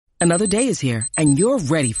Another day is here, and you're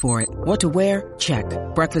ready for it. What to wear? Check.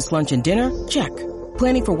 Breakfast, lunch, and dinner? Check.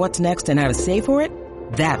 Planning for what's next and how to save for it?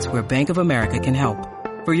 That's where Bank of America can help.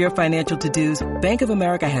 For your financial to-dos, Bank of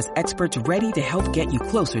America has experts ready to help get you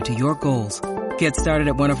closer to your goals. Get started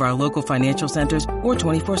at one of our local financial centers or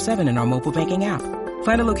 24/7 in our mobile banking app.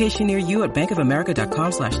 Find a location near you at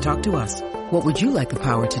bankofamerica.com/talktous. What would you like the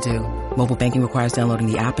power to do? Mobile banking requires downloading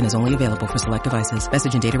the app and is only available for select devices.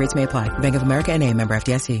 Message and data rates may apply. Bank of America N.A., member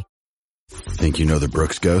FDIC. Think you know the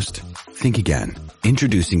Brooks Ghost? Think again.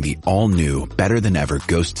 Introducing the all-new, better-than-ever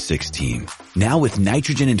Ghost 16. Now with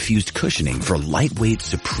nitrogen-infused cushioning for lightweight,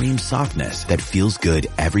 supreme softness that feels good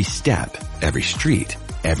every step, every street,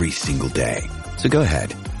 every single day. So go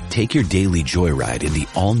ahead, take your daily joyride in the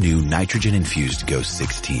all-new nitrogen-infused Ghost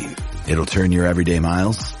 16. It'll turn your everyday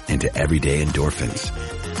miles into everyday endorphins.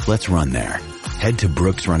 Let's run there. Head to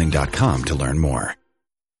brooksrunning.com to learn more.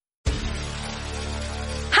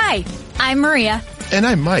 Hi, I'm Maria. And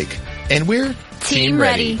I'm Mike. And we're Team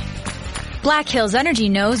Ready. Black Hills Energy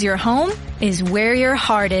knows your home is where your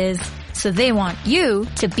heart is, so they want you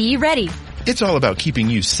to be ready. It's all about keeping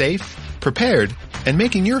you safe, prepared, and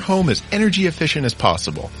making your home as energy efficient as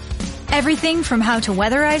possible. Everything from how to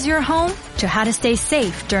weatherize your home to how to stay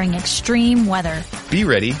safe during extreme weather. Be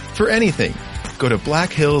ready for anything. Go to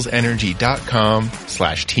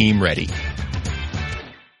blackhillsenergy.com/Team Ready.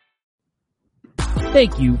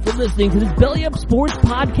 Thank you for listening to this Belly Up Sports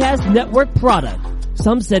Podcast Network product.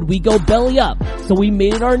 Some said we go belly up, so we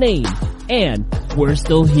made it our name, and we're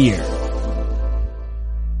still here.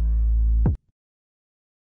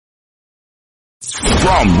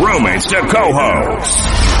 From roommates to co-hosts,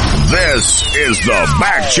 this is The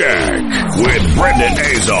Back Check with Brendan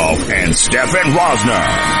Azoff and Stefan Rosner,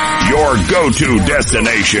 your go-to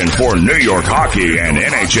destination for New York hockey and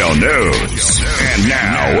NHL news. And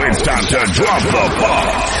now it's time to drop the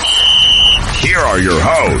puck. Here are your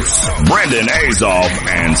hosts, Brendan Azoff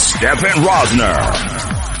and Stefan Rosner.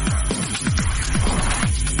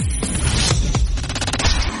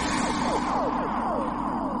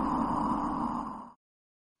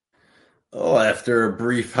 Oh, after a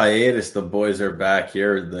brief hiatus, the boys are back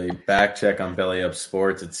here. The Back Check on Belly Up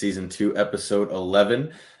Sports. It's season 2, episode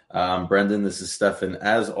 11. Brendan, this is Stefan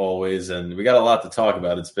as always, and we got a lot to talk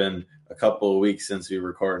about. It's been a couple of weeks since we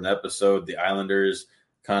recorded an episode. The Islanders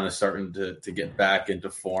kind of starting to get back into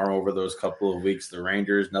form over those couple of weeks. The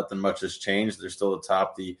Rangers, nothing much has changed. They're still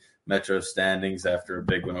atop the Metro standings after a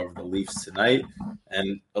big win over the Leafs tonight.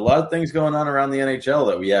 And a lot of things going on around the NHL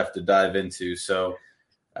that we have to dive into. So,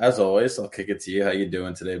 as always, I'll kick it to you. How you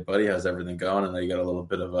doing today, buddy? How's everything going? I know you got a little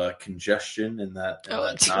bit of a congestion in that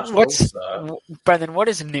nostrils. Brendan, what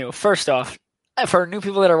is new? First off, for new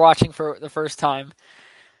people that are watching for the first time,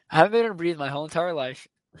 I haven't been able to breathe my whole entire life.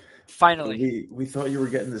 Finally. We thought you were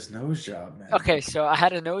getting this nose job, man. Okay, so I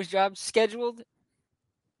had a nose job scheduled.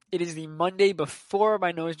 It is the Monday before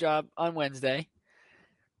my nose job on Wednesday.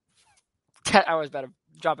 I was about to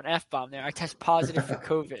drop an F-bomb there. I test positive for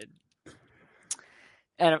COVID.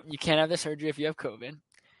 And you can't have the surgery if you have COVID.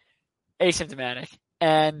 Asymptomatic.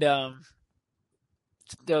 And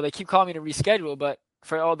they keep calling me to reschedule, but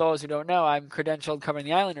for all those who don't know, I'm credentialed covering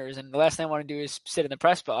the Islanders, and the last thing I want to do is sit in the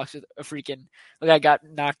press box with a freaking – I got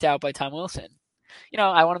knocked out by Tom Wilson. You know,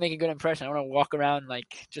 I want to make a good impression. I want to walk around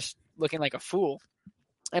just looking like a fool.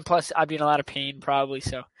 And plus, I'd be in a lot of pain probably,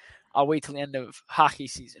 so I'll wait till the end of hockey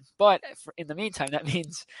season. But in the meantime, that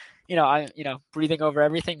means – breathing over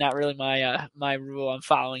everything, not really my rule I'm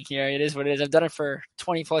following here. It is what it is. I've done it for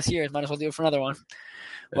 20 plus years. Might as well do it for another one.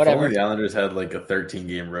 Whatever. If only the Islanders had a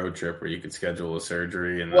 13-game road trip where you could schedule a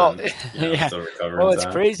surgery and still recover. Well, what's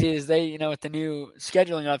crazy is they, with the new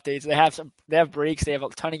scheduling updates, they have breaks. They have a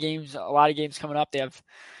ton of games, a lot of games coming up.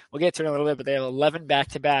 We'll get to it in a little bit, but they have 11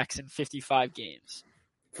 back-to-backs in 55 games.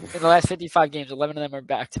 In the last 55 games, 11 of them are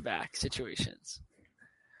back-to-back situations.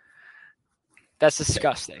 That's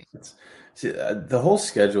disgusting. See, the whole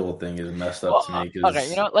schedule thing is messed up to me.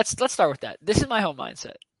 Okay, let's start with that. This is my whole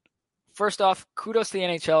mindset. First off, kudos to the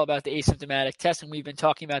NHL about the asymptomatic testing. We've been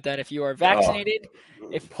talking about that. If you are vaccinated,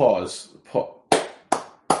 Pause.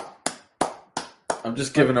 I'm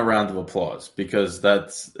just giving a round of applause because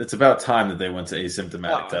it's about time that they went to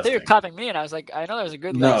asymptomatic testing. They were copying me, and I was like, I know there's a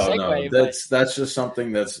good segue. No, that's just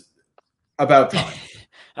something that's about time.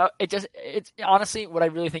 It's honestly what I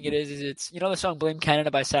really think it is it's the song Blame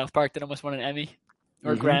Canada by South Park that almost won an Emmy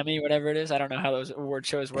or Grammy, whatever it is. I don't know how those award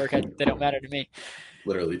shows work. They don't matter to me.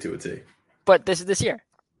 Literally to a T. But this is this year.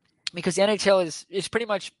 Because the NHL is pretty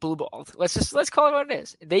much blue balled. Let's call it what it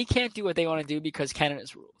is. They can't do what they want to do because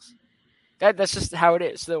Canada's rules. That's just how it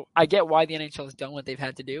is. So I get why the NHL has done what they've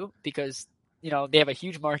had to do because they have a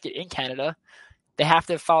huge market in Canada. They have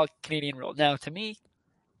to follow Canadian rule. Now, to me,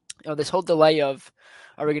 this whole delay of,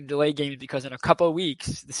 are we going to delay games because in a couple of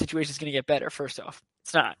weeks the situation is going to get better? First off,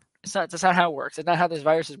 it's not. That's not how it works. It's not how this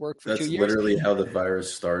virus has worked for 2 years. That's literally how the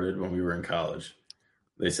virus started when we were in college.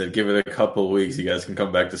 They said, give it a couple of weeks, you guys can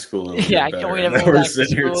come back to school. Yeah, I can't wait. We're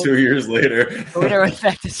sitting here 2 years later. We never went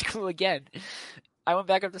back to school again. I went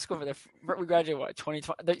back up to school we graduated,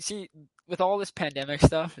 2020. See, with all this pandemic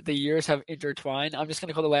stuff, the years have intertwined. I'm just going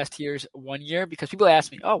to call the last 2 years 1 year because people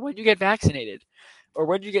ask me, oh, when did you get vaccinated? Or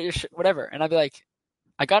when did you get your whatever? And I'd be like,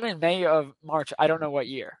 I got it in May of March. I don't know what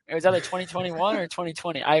year. It was either 2021 or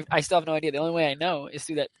 2020. I still have no idea. The only way I know is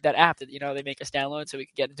through that app that, they make us download so we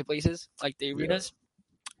can get into places like the arenas.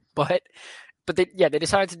 Yeah. But they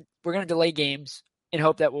decided we're going to delay games in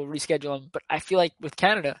hope that we'll reschedule them. But I feel like with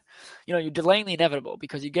Canada, you're delaying the inevitable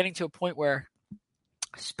because you're getting to a point where,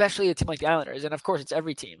 especially a team like the Islanders, and of course it's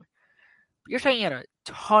every team, but you're taking out a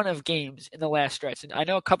ton of games in the last stretch. And I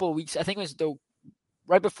know a couple of weeks, I think it was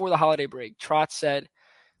right before the holiday break, Trotz said,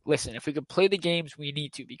 listen, if we could play the games, we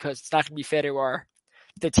need to because it's not going to be fair to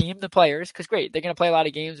the team, the players, because great, they're going to play a lot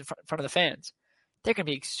of games in front of the fans. They're going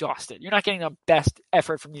to be exhausted. You're not getting the best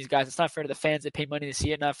effort from these guys. It's not fair to the fans that pay money to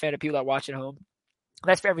see it, not fair to people that watch at home. And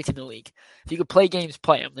that's for every team in the league. If you could play games,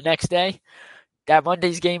 play them. The next day, that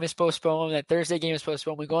Monday's game is postponed, that Thursday game is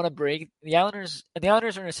postponed, we go on a break. The Islanders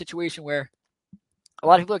are in a situation where a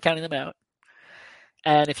lot of people are counting them out.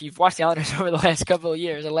 And if you've watched the Islanders over the last couple of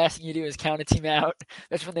years, the last thing you do is count a team out.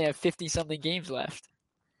 That's when they have 50-something games left.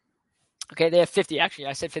 Okay, they have 50. Actually,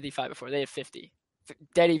 I said 55 before. They have 50.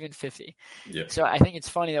 Dead even 50. Yeah. So I think it's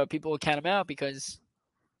funny, though, people will count them out because,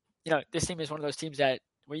 this team is one of those teams that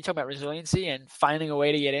when you talk about resiliency and finding a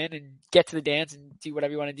way to get in and get to the dance and do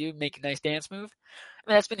whatever you want to do, make a nice dance move,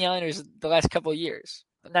 that's been the Islanders the last couple of years.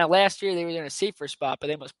 Now, last year they were in a safer spot, but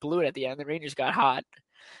they almost blew it at the end. The Rangers got hot.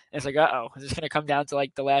 And it's like, uh-oh, is this going to come down to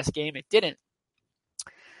the last game? It didn't.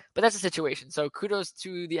 But that's the situation. So kudos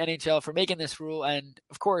to the NHL for making this rule. And,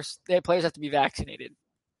 of course, their players have to be vaccinated.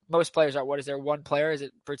 Most players are. What is there, one player? Is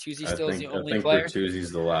it Bertuzzi still is the only player? I think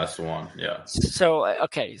Bertuzzi's the last one, yeah. So,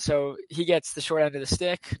 okay, so he gets the short end of the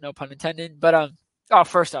stick, no pun intended. But,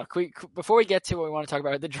 first off, before we get to what we want to talk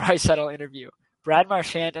about, the Draisaitl interview, Brad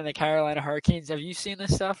Marchand and the Carolina Hurricanes, have you seen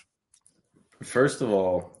this stuff? First of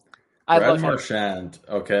all, Brad Marchand,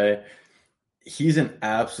 okay, he's an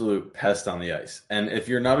absolute pest on the ice. And if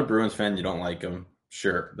you're not a Bruins fan, you don't like him.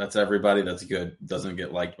 Sure, that's everybody. That's good. Doesn't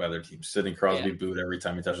get liked by their team. Sidney Crosby booed every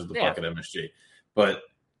time he touches the puck at MSG. But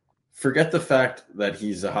forget the fact that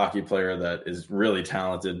he's a hockey player that is really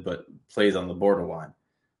talented but plays on the borderline.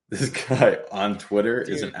 This guy on Twitter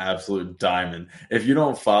is an absolute diamond. If you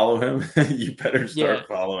don't follow him, you better start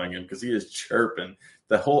following him because he is chirping.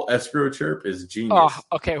 The whole escrow chirp is genius.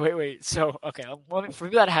 Oh, okay, wait. So, okay, for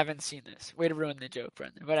people that haven't seen this, way to ruin the joke,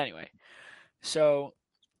 Brendan. But anyway, so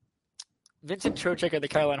Vincent Trocheck of the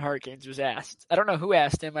Carolina Hurricanes was asked. I don't know who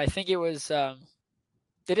asked him. I think it was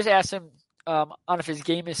they just asked him on if his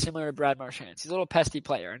game is similar to Brad Marchand's. He's a little pesky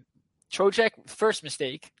player. And Trocheck, first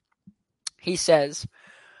mistake, he says,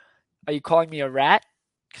 "Are you calling me a rat?"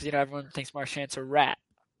 Because everyone thinks Marchand's a rat.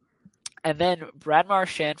 And then Brad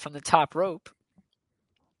Marchand from the top rope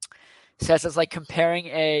says it's like comparing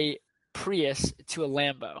a Prius to a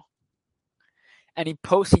Lambo. And he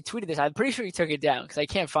tweeted this. I'm pretty sure he took it down because I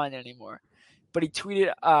can't find it anymore. But he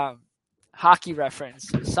tweeted Hockey Reference,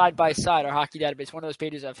 side by side, our hockey database, one of those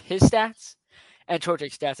pages of his stats and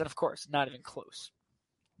Trocheck's stats. And, of course, not even close.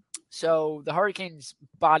 So the Hurricanes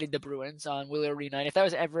bodied the Bruins on Wheeler Arena. And if that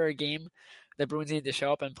was ever a game the Bruins needed to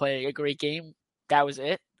show up and play a great game, that was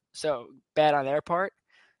it. So bad on their part.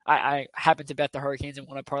 I happened to bet the Hurricanes and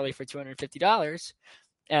won a parlay for $250.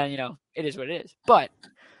 And, it is what it is. But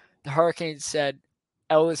the Hurricanes said,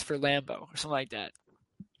 L is for Lambo or something like that.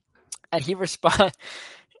 And he responded,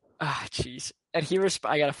 And he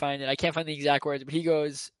I got to find it. I can't find the exact words, but he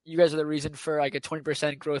goes, "You guys are the reason for like a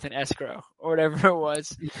 20% growth in escrow," or whatever it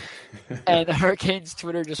was. And the Hurricanes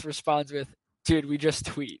Twitter just responds with, "Dude, we just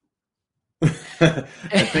tweet."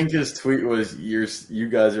 I think his tweet was, "You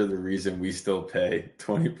guys are the reason we still pay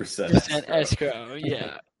 20% escrow."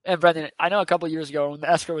 Yeah. And Brendan, I know a couple of years ago when the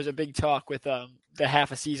escrow was a big talk with the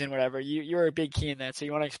half a season, whatever. You were a big key in that, so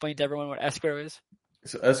you want to explain to everyone what escrow is?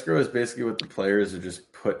 So escrow is basically what the players are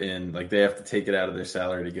just put in, like they have to take it out of their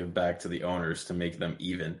salary to give back to the owners to make them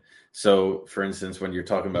even. So, for instance, when you're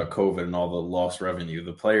talking about COVID and all the lost revenue,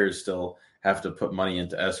 the players still have to put money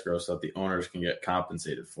into escrow so that the owners can get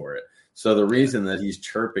compensated for it. So the reason that he's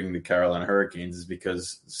chirping the Carolina Hurricanes is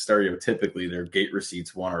because stereotypically their gate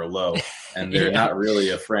receipts, one, are low, and they're not really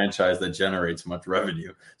a franchise that generates much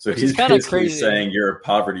revenue. So he's basically saying you're a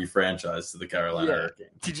poverty franchise to the Carolina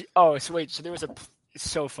Hurricanes. So there was it's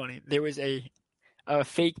so funny. There was a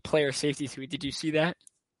fake player safety tweet. Did you see that?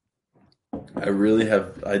 I really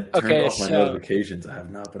have. I turned off my notifications. I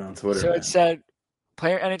have not been on Twitter. So it said,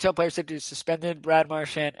 NHL player safety suspended Brad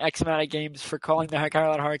Marchand X amount of games for calling the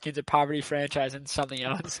Carolina Hurricanes a poverty franchise and something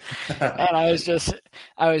else. And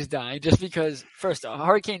I was dying just because, first off,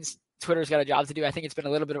 Hurricanes Twitter's got a job to do. I think it's been a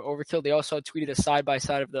little bit of overkill. They also tweeted a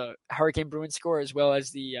side-by-side of the Hurricane Bruins score as well as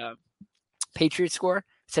the Patriots score. It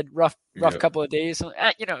said rough couple of days. So,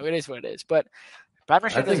 it is what it is. But Brad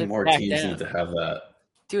Marchand doesn't more back teams down. need to have that.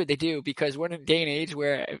 Dude, they do, because we're in a day and age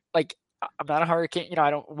where, like, I'm not a Hurricane.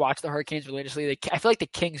 I don't watch the Hurricanes religiously. I feel like the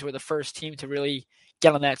Kings were the first team to really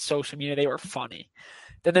get on that social media. They were funny.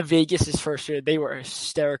 Then the Vegas' first year, they were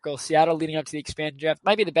hysterical. Seattle leading up to the expansion draft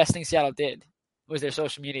might be the best thing Seattle did was their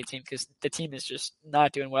social media team, because the team is just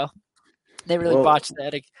not doing well. They really botched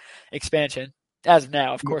that expansion. As of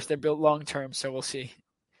now, of course, they're built long term, so we'll see.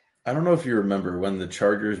 I don't know if you remember when the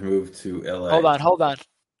Chargers moved to LA. Hold on.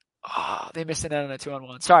 Oh, they missed it out on a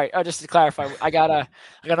 2-on-1. Sorry. Just to clarify, I got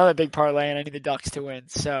another big parlay, and I need the Ducks to win.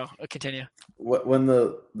 So I'll continue. When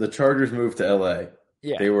the Chargers moved to LA,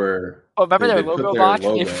 they were. Oh, remember their logo botch?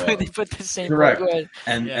 They put the same logo.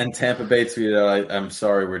 And Tampa Bay tweeted out, "I'm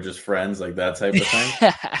sorry, we're just friends," like that type of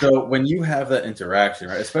thing. So when you have that interaction,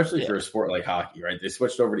 right, especially for a sport like hockey, right, they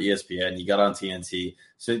switched over to ESPN. You got on TNT,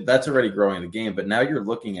 so that's already growing the game. But now you're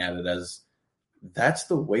looking at it as that's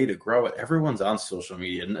the way to grow it. Everyone's on social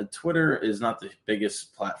media, and Twitter is not the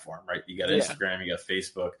biggest platform, right? You got Instagram, you got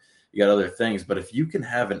Facebook, you got other things. But if you can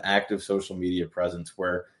have an active social media presence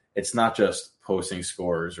where it's not just posting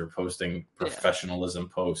scores or posting professionalism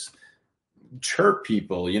posts, chirp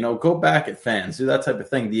people, go back at fans, do that type of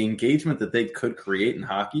thing. The engagement that they could create in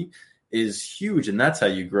hockey is huge, and that's how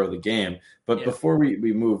you grow the game. But before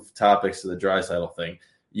we move topics to the Draisaitl thing,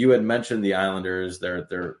 you had mentioned the Islanders,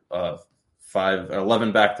 they're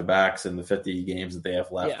 11 back-to-backs in the 50 games that they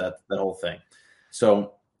have left, that whole thing.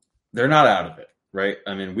 So they're not out of it, right?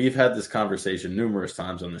 I mean, we've had this conversation numerous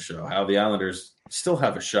times on the show, how the Islanders still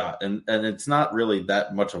have a shot. And it's not really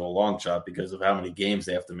that much of a long shot because of how many games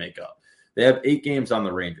they have to make up. They have 8 games on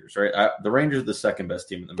the Rangers, right? The Rangers are the second best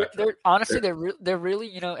team in the Metro. They're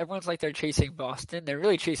really, everyone's like they're chasing Boston. They're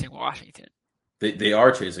really chasing Washington. They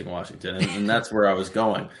are chasing Washington, and that's where I was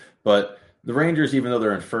going. But the Rangers, even though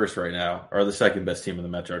they're in first right now, are the second best team in the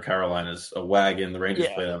Metro. Carolina's a wagon. The Rangers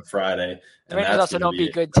play them Friday. The Rangers also don't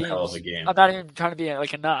beat good teams. Hell of a game. I'm not even trying to be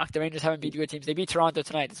like a knock. The Rangers haven't beat good teams. They beat Toronto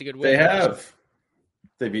tonight. It's a good win. They have.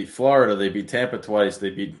 They beat Florida. They beat Tampa twice. They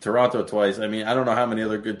beat Toronto twice. I mean, I don't know how many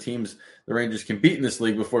other good teams the Rangers can beat in this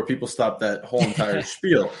league before people stop that whole entire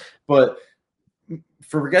spiel. But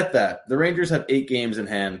forget that. The Rangers have 8 games in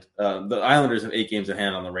hand. The Islanders have 8 games in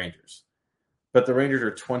hand on the Rangers. But the Rangers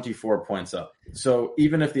are 24 points up. So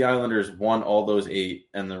even if the Islanders won all those 8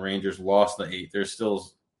 and the Rangers lost the 8, there's still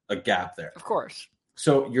a gap there. Of course.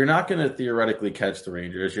 So you're not going to theoretically catch the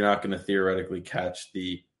Rangers. You're not going to theoretically catch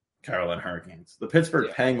the Carolina Hurricanes. The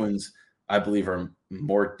Pittsburgh Penguins, I believe, are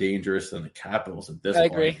more dangerous than the Capitals at this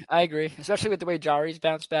point. I agree. Especially with the way Jari's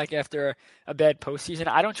bounced back after a bad postseason.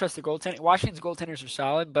 I don't trust the goaltending. Washington's goaltenders are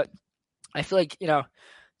solid, but I feel like,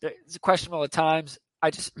 it's questionable at times.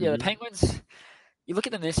 The Penguins, you look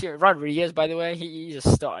at them this year. Rodriguez, by the way, he's a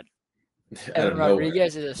stud. Evan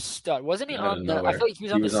Rodriguez is a stud. Wasn't he on the – I feel like he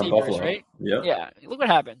was on the Sabres, right? Yep. Yeah. Look what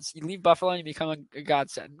happens. You leave Buffalo and you become a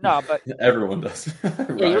godsend. No, but – everyone does.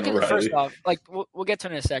 You look at first off, like we'll get to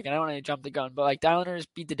it in a second. I don't want to jump the gun, but like the Islanders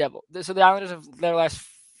beat the Devils. So the Islanders have their last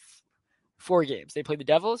 4 games. They played the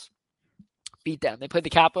Devils, beat them. They played the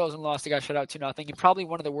Capitals and lost. They got shut out 2-0. And probably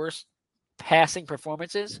one of the worst passing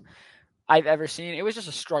performances I've ever seen. It was just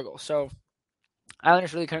a struggle. So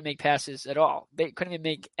Islanders really couldn't make passes at all. They couldn't even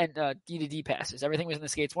make D-to-D passes. Everything was in the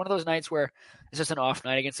skates. One of those nights where it's just an off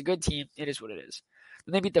night against a good team. It is what it is.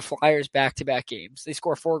 Then they beat the Flyers back-to-back games. They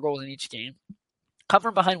score 4 goals in each game. Come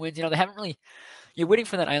from behind wins. They haven't really – you're waiting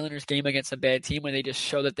for that Islanders game against a bad team where they just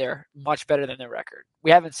show that they're much better than their record.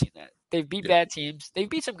 We haven't seen that. They've beat bad teams. They've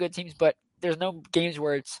beat some good teams, but there's no games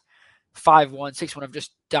where it's 5-1, 6-1 of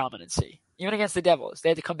just dominancy. Even against the Devils, they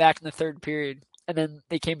had to come back in the third period, and then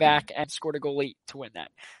they came back and scored a goal late to win that.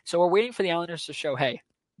 So we're waiting for the Islanders to show, hey,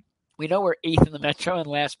 we know we're 8th in the Metro in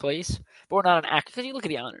last place, but we're not an active. Because you look at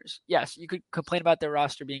the Islanders. Yes, you could complain about their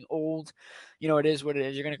roster being old. It is what it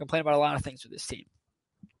is. You're going to complain about a lot of things with this team.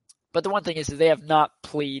 But the one thing is that they have not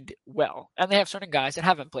played well, and they have certain guys that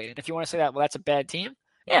haven't played. And if you want to say that, well, that's a bad team,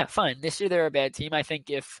 yeah, fine. This year they're a bad team. I think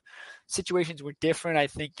if situations were different, I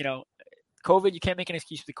think, COVID, you can't make an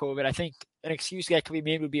excuse with COVID. I think an excuse that could be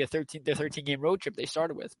made would be their 13-game road trip they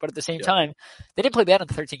started with. But at the same time, they didn't play bad on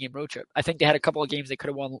the 13-game road trip. I think they had a couple of games they could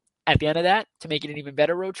have won at the end of that to make it an even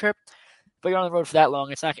better road trip. But you're on the road for that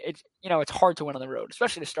long. It's hard to win on the road,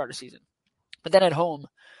 especially to start a season. But then at home,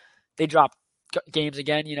 they drop games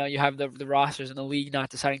again. You have the rosters in the league not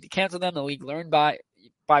deciding to cancel them. The league learned by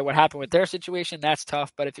what happened with their situation. That's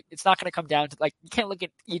tough. But if it's not going to come down to, you can't look at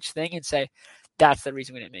each thing and say, that's the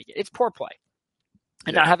reason we didn't make it. It's poor play.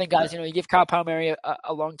 And not having guys, you give Kyle Palmieri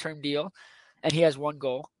a long-term deal, and he has 1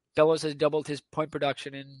 goal. Bellows has doubled his point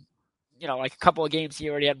production in, a couple of games. He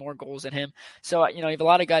already had more goals than him. So, you have a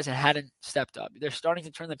lot of guys that hadn't stepped up. They're starting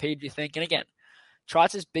to turn the page, you think. And again,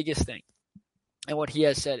 Trotz's biggest thing, and what he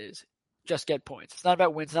has said is, just get points. It's not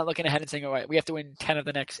about wins. It's not looking ahead and saying, all right, we have to win 10 of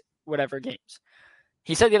the next whatever games.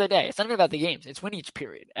 He said the other day, it's not even about the games. It's win each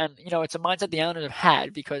period. And, it's a mindset the Islanders have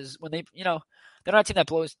had because when they, they're not a team that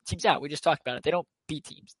blows teams out. We just talked about it. They don't beat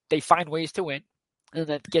teams. They find ways to win and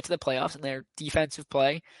then get to the playoffs, and their defensive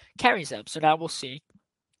play carries them. So now we'll see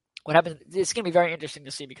what happens. It's going to be very interesting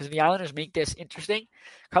to see because if the Islanders make this interesting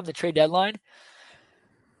come the trade deadline,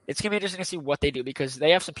 it's going to be interesting to see what they do because they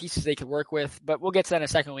have some pieces they could work with. But we'll get to that in a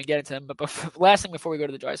second when we get into them. But last thing before we go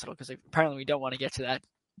to the Draisaitl, because apparently we don't want to get to that.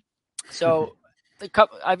 So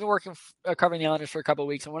I've been covering the Islanders for a couple of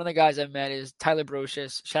weeks, and one of the guys I've met is Tyler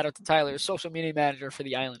Brocious. Shout out to Tyler, social media manager for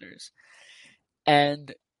the Islanders.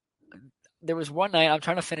 And there was one night I'm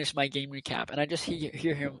trying to finish my game recap, and I just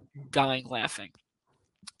hear him dying laughing.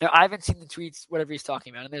 Now, I haven't seen the tweets, whatever he's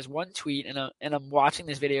talking about, and there's one tweet, and I'm watching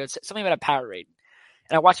this video. It's something about a Powerade,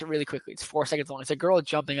 and I watch it really quickly. It's 4 seconds long. It's a girl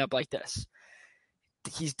jumping up like this.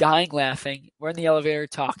 He's dying laughing. We're in the elevator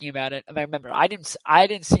talking about it. And I remember I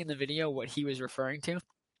didn't see in the video what he was referring to.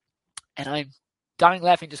 And I'm dying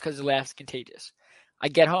laughing just because the laugh's contagious. I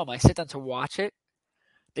get home. I sit down to watch it.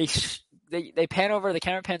 They pan over. The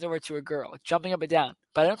camera pans over to a girl jumping up and down.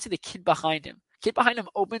 But I don't see the kid behind him. Kid behind him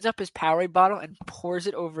opens up his Powerade bottle and pours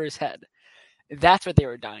it over his head. That's what they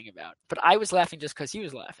were dying about. But I was laughing just because he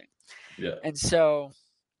was laughing. Yeah. And so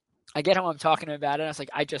I get home. I'm talking about it. I was like,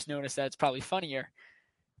 I just noticed that it's probably funnier.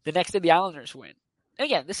 The next day, the Islanders win. And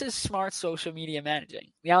again, this is smart social media managing.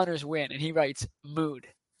 The Islanders win, and he writes, mood.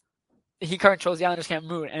 He controls the Islanders can't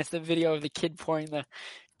mood, and it's the video of the kid pouring the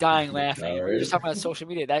dying laughing. We were just talking about social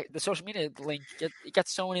media. The social media link, it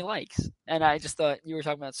gets so many likes. And I just thought you were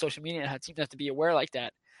talking about social media and how teams have to be aware like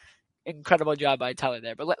that. Incredible job by Tyler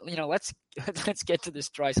there. But let's get to this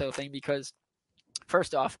Draisaitl thing because,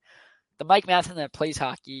 first off, the Mike Matheson that plays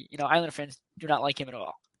hockey, Islander fans do not like him at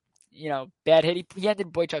all. Bad hit. He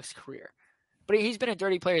ended Boychuk's career. But he's been a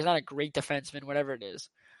dirty player. He's not a great defenseman, whatever it is.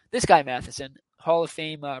 This guy, Matheson, Hall of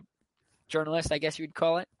Fame journalist, I guess you would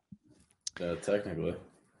call it. Technically.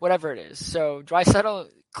 Whatever it is. So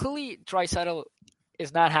Draisaitl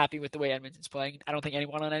is not happy with the way Edmonton's playing. I don't think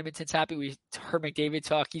anyone on Edmonton's happy. We heard McDavid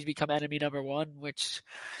talk. He's become enemy number 1, which,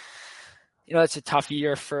 it's a tough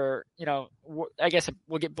year for, I guess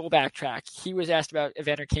we'll backtrack. He was asked about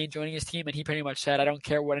Evander Kane joining his team, and he pretty much said, I don't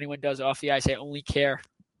care what anyone does off the ice. I only care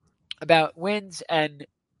about wins. And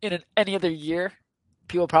in any other year,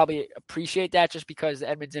 people probably appreciate that just because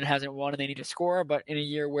Edmonton hasn't won and they need to score. But in a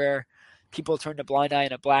year where people turned a blind eye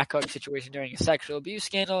in a Blackhawk situation during a sexual abuse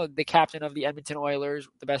scandal, the captain of the Edmonton Oilers,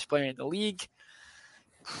 the best player in the league,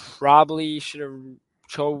 probably should have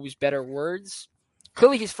chose better words.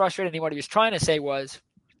 Clearly he's frustrated, and what he was trying to say was,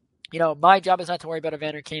 my job is not to worry about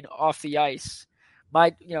Evander Kane off the ice.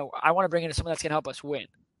 I want to bring in someone that's going to help us win.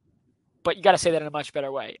 But you got to say that in a much better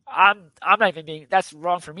way. I'm not even being, that's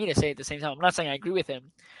wrong for me to say at the same time. I'm not saying I agree with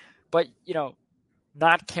him, but,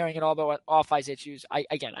 not caring at all about off-ice issues. I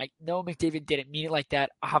know McDavid didn't mean it like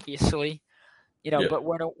that, obviously, but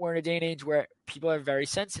we're in a day and age where people are very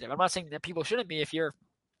sensitive. I'm not saying that people shouldn't be if you're,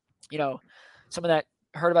 someone that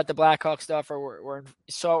heard about the Blackhawk stuff or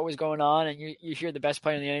saw what was going on, and you hear the best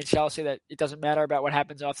player in the NHL say that it doesn't matter about what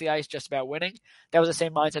happens off the ice, just about winning. That was the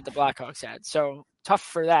same mindset the Blackhawks had. So tough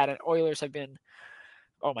for that. And Oilers have been,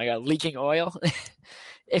 oh my God, leaking oil,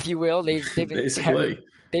 if you will.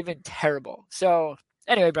 They've been terrible. So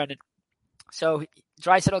anyway, Brendan. So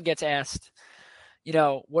Draisaitl gets asked,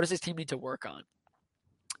 what does his team need to work on?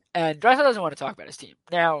 And Draisaitl doesn't want to talk about his team.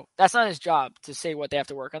 Now, that's not his job to say what they have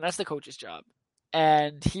to work on. That's the coach's job.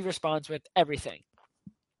 And he responds with everything.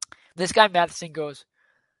 This guy Matheson goes,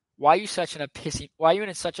 why are you in such a pissy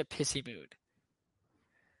mood?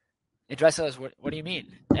 And Draisaitl says, what do you mean?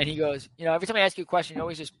 And he goes, every time I ask you a question, you're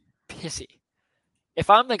always just pissy. if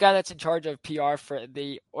I'm the guy that's in charge of PR for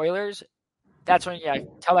the Oilers, that's when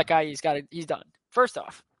tell that guy he's done. First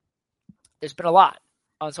off, there's been a lot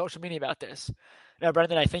on social media about this. Now,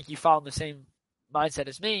 Brendan, I think you follow the same mindset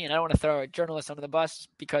as me, and I don't want to throw a journalist under the bus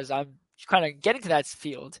because I'm kind of getting to that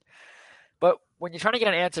field. But when you're trying to get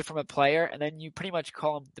an answer from a player and then you pretty much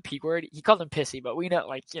call him the P word, he called him pissy, but we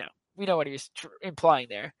know, we know what he was implying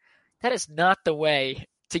there. That is not the way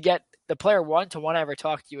to get the player, one, to want to ever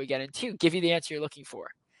talk to you again, and two, give you the answer you're looking for.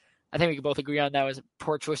 I think we can both agree on that was a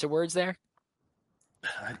poor choice of words there.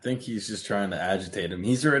 I think he's just trying to agitate him.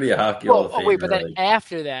 He's already a Hockey Hall of Famer. Wait, but then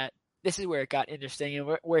after that, this is where it got interesting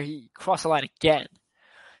and where he crossed the line again.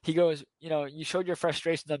 He goes, you showed your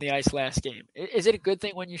frustrations on the ice last game. Is it a good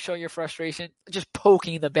thing when you show your frustration? Just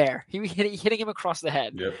poking the bear. He hitting him across the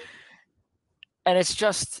head. Yep. And it's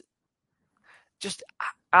just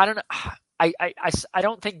I don't know. I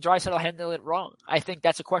don't think Draisaitl handled it wrong. I think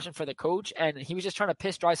that's a question for the coach, and he was just trying to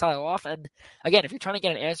piss Draisaitl off. And again, if you're trying to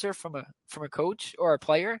get an answer from a coach or a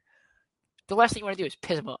player, the last thing you want to do is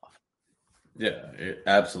piss him off. Yeah,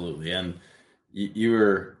 absolutely. And you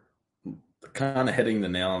were kind of hitting the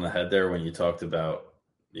nail on the head there when you talked about,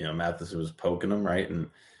 Matheson was poking him, right? And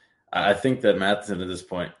I think that Matheson at this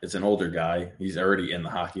point is an older guy. He's already in the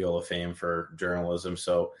Hockey Hall of Fame for journalism,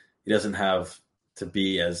 so he doesn't have to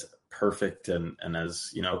be as perfect and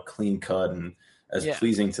as, clean cut and as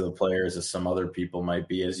pleasing to the players as some other people might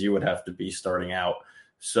be, as you would have to be starting out.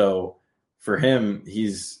 So for him,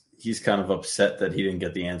 he's kind of upset that he didn't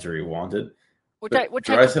get the answer he wanted.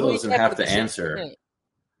 Draisaitl doesn't have to answer.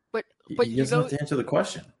 But he doesn't have to answer the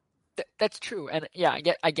question. That's true. And I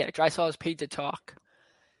get it. Draisaitl is paid to talk.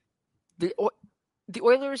 The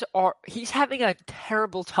Oilers he's having a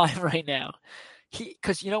terrible time right now.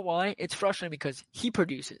 Because you know why? It's frustrating because he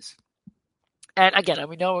produces. And again,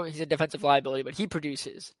 we know he's a defensive liability, but he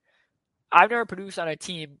produces. I've never produced on a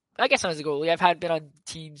team. I guess not as a goalie. I've been on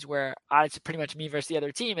teams where it's pretty much me versus the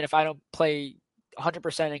other team, and if I don't play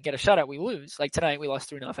 100% and get a shutout, we lose. Like tonight, we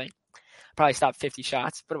lost 3-0. Probably stopped 50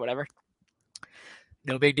 shots, but whatever.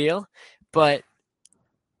 No big deal. But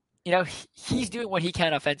he's doing what he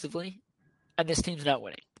can offensively, and this team's not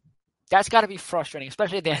winning. That's got to be frustrating,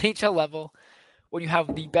 especially at the NHL level, when you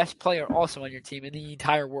have the best player also on your team in the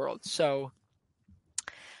entire world. So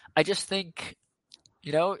I just think,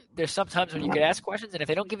 there's sometimes when you could ask questions, and if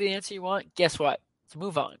they don't give you the answer you want, guess what? Let's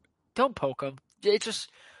move on. Don't poke them. It's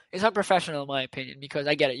unprofessional in my opinion, because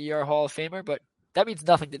I get it. You're a Hall of Famer, but that means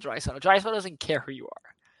nothing to Draisaitl. Draisaitl doesn't care who you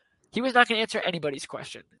are. He was not going to answer anybody's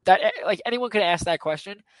question. Anyone could ask that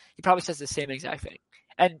question. He probably says the same exact thing.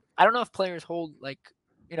 And I don't know if players hold,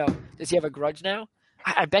 does he have a grudge now?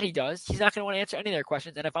 I bet he does. He's not going to want to answer any of their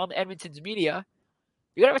questions. And if I'm Edmonton's media,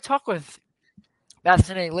 you got to have a talk with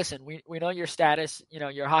Matheson. Hey, listen, we know your status.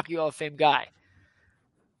 You're a Hockey Hall of Fame guy.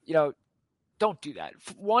 Don't do that.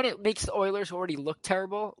 One, it makes the Oilers, who already look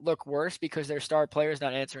terrible, look worse because their star player is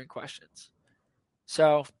not answering questions.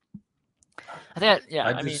 So, I think,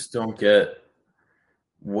 I just don't get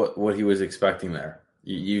what he was expecting there.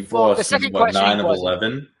 You've lost 9 of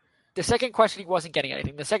 11. The second question, he wasn't getting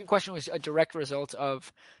anything. The second question was a direct result of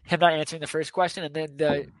him not answering the first question, and then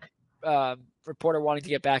the reporter wanting to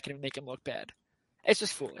get back and make him look bad. It's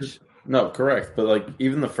just foolish. No, correct. But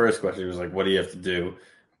even the first question was what do you have to do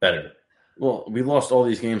better? Well, we lost all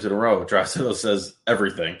these games in a row. Draisaitl says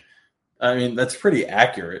everything. I mean, that's pretty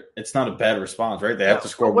accurate. It's not a bad response, right? They have to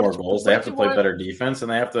score more goals. They have to play better defense, and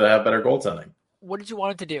they have to have better goaltending. What did you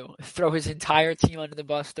want him to do? Throw his entire team under the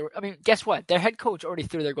bus? Guess what? Their head coach already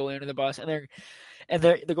threw their goalie under the bus, and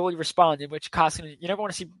the goalie responded, which Koskinen, you never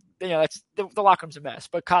want to see, that's the locker room's a mess,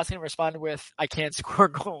 but Koskinen responded with, I can't score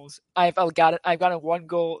goals. I've got a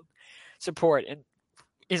 1-goal support in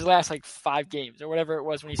his last 5 games or whatever it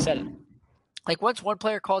was when he said it. Once one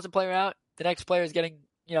player calls a player out, the next player is getting,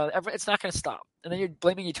 it's not going to stop. And then you're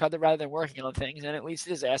blaming each other rather than working on things, and it leads to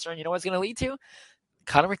disaster. And you know what's going to lead to?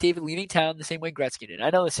 Connor McDavid leaving town the same way Gretzky did. I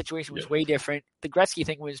know the situation was way different. The Gretzky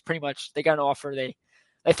thing was pretty much they got an offer they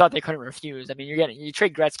thought they couldn't refuse. I mean, you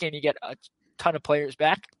trade Gretzky and you get a ton of players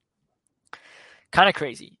back. Kind of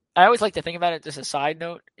crazy. I always like to think about it. Just a side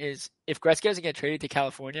note is if Gretzky doesn't get traded to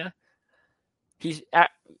California, this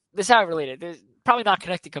is how I relate it. Probably not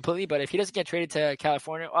connected completely, but if he doesn't get traded to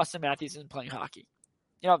California, Austin Matthews isn't playing hockey.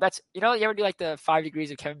 You ever do the 5 degrees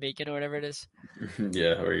of Kevin Bacon or whatever it is?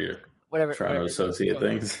 Yeah, or you're trying to associate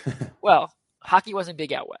things. Well, hockey wasn't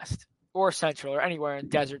big out west or central or anywhere in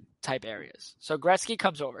desert type areas. So Gretzky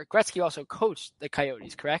comes over. Gretzky also coached the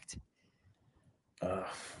Coyotes, correct?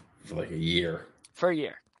 For a year. For a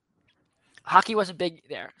year. Hockey wasn't big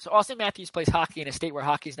there. So Austin Matthews plays hockey in a state where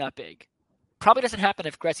hockey's not big. probably doesn't happen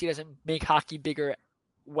if Gretzky doesn't make hockey bigger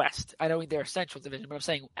west. I know they're a Central Division, but I'm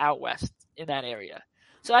saying out west in that area.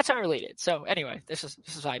 So that's unrelated. So anyway, this is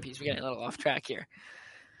IPs. We're getting a little off track here.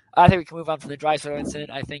 I think we can move on from the Draisaitl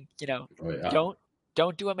incident. I think, don't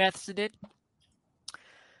do what Matheson did.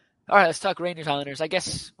 All right, let's talk Rangers Islanders. I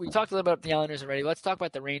guess we talked a little bit about the Islanders already. Let's talk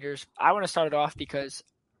about the Rangers. I want to start it off because,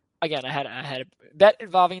 again, I had a bet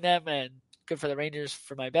involving them, and good for the Rangers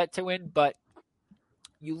for my bet to win. But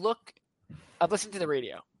I'm listening to the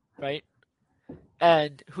radio, right?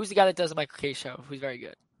 And who's the guy that does the Michael Kay show? Who's very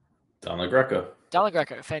good? Don LaGreca. Don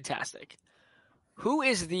LaGreca, fantastic. Who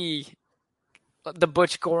is the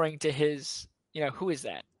Butch Goring to his? Who is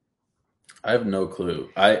that? I have no clue.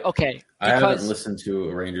 I haven't listened to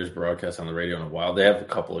a Rangers broadcast on the radio in a while. They have a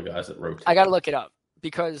couple of guys that rotate. I got to look it up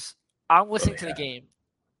because I'm listening to the game,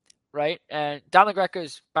 right? And Don LaGreca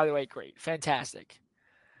is, by the way, great, fantastic.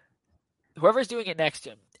 Whoever's doing it next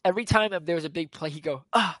to him, every time there was a big play, he'd go,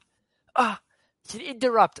 to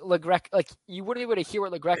interrupt LaGreca. Like, you wouldn't be able to hear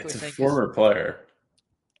what LaGreca was saying. It's a former player.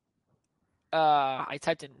 I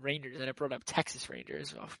typed in Rangers and it brought up Texas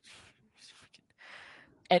Rangers. Oh,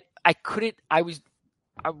 and I was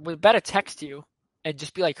about to text you and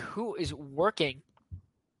just be like, who is working?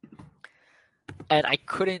 And I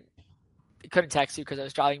couldn't text you because I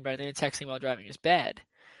was driving, but texting while driving is bad.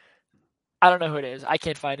 I don't know who it is. I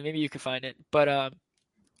can't find it. Maybe you can find it. But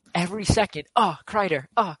every second, Kreider,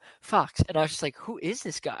 Fox. And I was just like, who is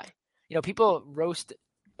this guy? People roast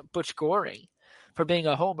Butch Goring for being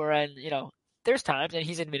a homer, and, there's times, and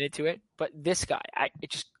he's admitted to it, but this guy,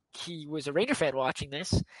 he was a Ranger fan watching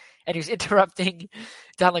this, and he was interrupting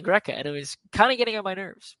Don LaGreca, and it was kind of getting on my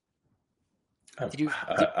nerves.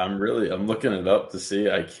 I'm looking it up to see.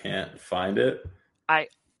 I can't find it.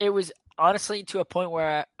 It was honestly to a point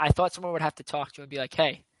where I thought someone would have to talk to him and be like,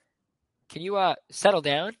 hey, can you settle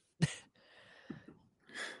down?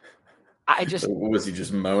 Was he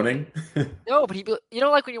just moaning? No, but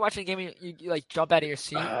like when you're watching a game, you like jump out of your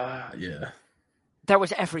seat. Yeah. That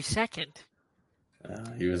was every second.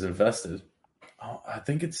 He was invested. Oh, I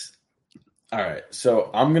think it's all right.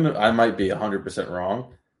 So I might be 100%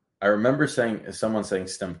 wrong. I remember someone saying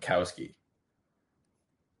Stemkowski.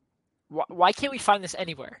 Why can't we find this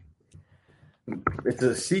anywhere? It's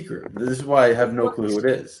a secret. This is why I have no clue who it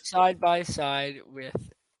is. Side by side with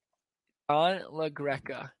Don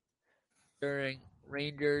LaGreca during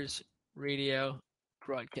Rangers radio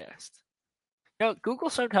broadcast. Google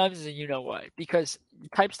sometimes is a you-know-what, because you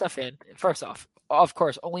type stuff in. First off, of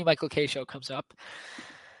course, only Michael Kay show comes up.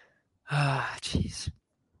 Jeez.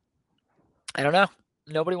 I don't know.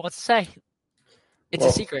 Nobody wants to say. It's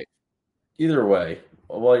a secret. Either way,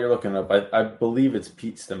 while you're looking up, I believe it's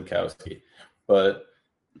Pete Stemkowski. But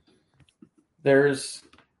there's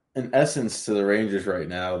an essence to the Rangers right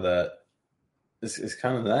now that is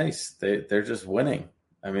kind of nice. They're just winning.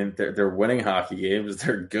 I mean, they're winning hockey games.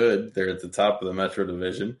 They're good. They're at the top of the Metro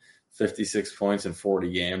Division, 56 points in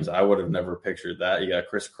 40 games. I would have never pictured that. You got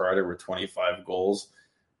Chris Kreider with 25 goals.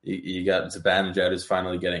 You got Zibanejad who's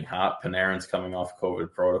finally getting hot. Panarin's coming off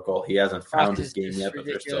COVID protocol. He hasn't found his game yet, but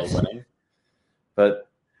they're still winning. But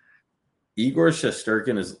Igor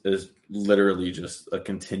Shesterkin is literally just a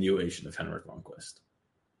continuation of Henrik Lundqvist.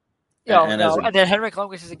 And then Henrik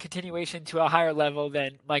Lundqvist is a continuation to a higher level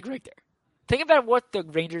than Mike Richter. Think about what the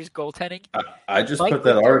Rangers goaltending. I just put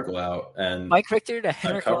that article out, and Mike Richter to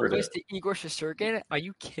Henrik Lundqvist to Igor Shesterkin. Are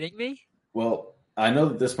you kidding me? Well, I know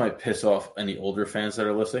that this might piss off any older fans that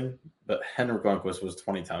are listening, but Henrik Lundqvist was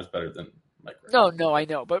 20 times better than Mike Richter. No, I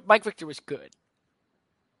know, but Mike Richter was good.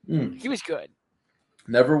 He was good.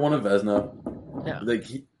 Never won a Vezina.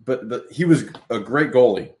 No. But he was a great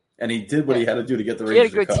goalie, and he did what he had to do to get the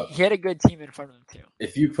Rangers the cup. He had a good team in front of him too.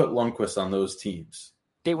 If you put Lundqvist on those teams,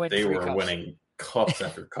 they were winning cups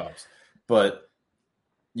after cups. But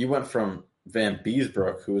you went from Van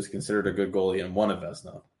Beesbrook, who was considered a good goalie and won a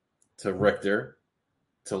Vezina, to Richter,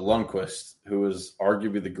 to Lundqvist, who was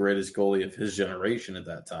arguably the greatest goalie of his generation at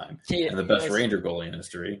that time, and the best Ranger goalie in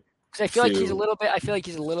history. Because I feel like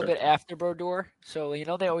he's a little bit after Brodeur, so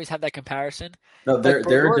they always have that comparison. No, they're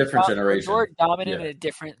a different generation. Brodeur dominated at a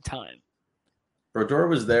different time. Brodeur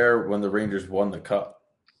was there when the Rangers won the cup.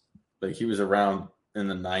 Like, he was around in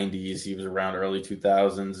the 90s, he was around early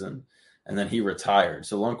 2000s, and then he retired.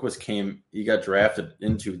 So Lundqvist he got drafted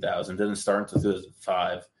in 2000, didn't start until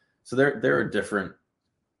 2005. So they're a different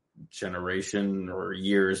generation or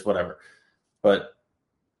years, whatever. But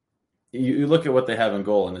you look at what they have in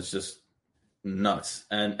goal, and it's just nuts.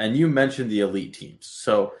 And you mentioned the elite teams,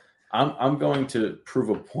 so I'm going to prove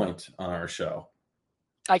a point on our show.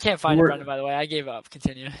 I can't find it, Brendan. By the way, I gave up.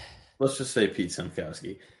 Continue. Let's just say Pete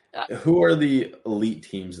Stemkowski. Who are the elite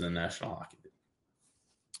teams in the National Hockey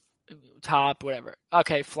League? Top, whatever.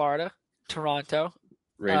 Okay, Florida, Toronto.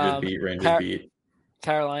 Rangers beat.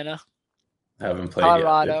 Carolina. Haven't played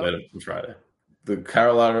Colorado. yet. They played it on Friday. The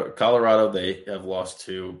Colorado, they have lost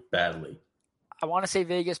to badly. I want to say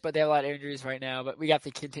Vegas, but they have a lot of injuries right now. But we got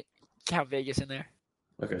to count Vegas in there.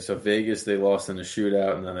 Okay, so Vegas, they lost in a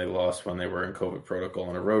shootout, and then they lost when they were in COVID protocol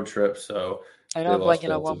on a road trip. So I know I'm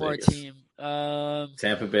blanking on one more team.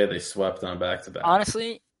 Tampa Bay, they swept on back-to-back.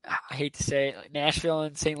 Honestly, I hate to say it, like Nashville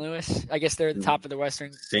and St. Louis. I guess they're at the top of the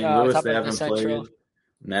Western. St. Louis, top they of the haven't Central. played.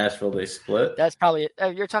 Nashville, they split. That's probably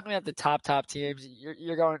it. You're talking about the top teams.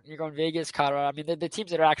 You're going Vegas, Colorado. I mean, the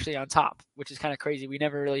teams that are actually on top, which is kind of crazy. We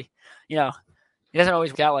never really, it doesn't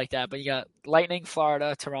always work out like that. But you got Lightning,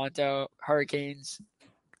 Florida, Toronto, Hurricanes,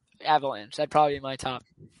 Avalanche. That'd probably be my top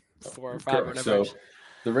 4 or 5 or whatever. So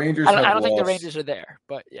the Rangers. I don't think the Rangers are there,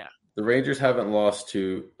 but yeah. The Rangers haven't lost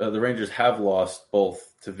to. The Rangers have lost both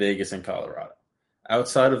to Vegas and Colorado.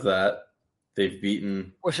 Outside of that, they've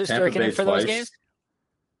beaten Tampa Bay for twice. Those games?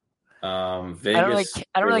 Vegas.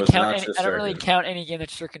 I don't really count any game that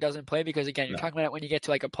Shesterkin doesn't play because again, you're talking about it when you get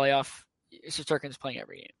to like a playoff. Shesterkin's playing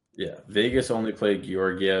every game. Yeah, Vegas only played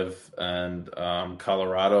Georgiev, and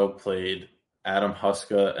Colorado played Adam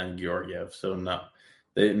Huska and Georgiev. So no,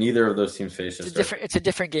 neither of those teams faced Shesterkin. It's a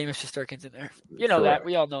different game if Shesterkin's in there. You know that.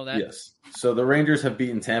 We all know that. Yes. So the Rangers have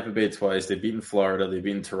beaten Tampa Bay twice. They've beaten Florida. They've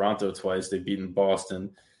beaten Toronto twice. They've beaten Boston.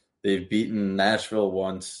 They've beaten Nashville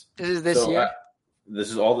once. This is this year.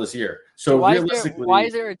 This is all this year. So realistically, why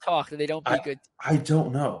is there a talk that they don't beat good? I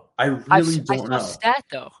don't know. I really don't know. I saw a stat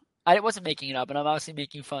though. I wasn't making it up, and I'm obviously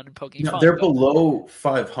making fun and poking fun. They're below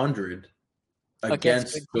 500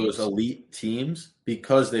 against those elite teams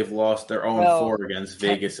because they've lost their own 4 against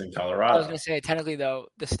Vegas and Colorado. I was going to say technically though,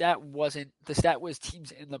 the stat was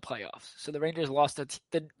teams in the playoffs. So the Rangers lost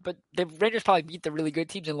but the Rangers probably beat the really good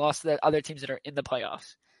teams and lost to the other teams that are in the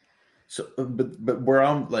playoffs. So, but where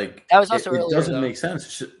I'm like, that was also it doesn't make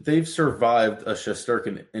sense. They've survived a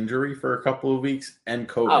Shesterkin injury for a couple of weeks and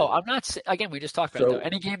COVID. Oh, I'm not. Again, we just talked about it. Though.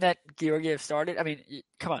 Any game that Georgiev started, I mean,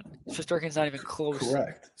 come on, Shesterkin's not even close.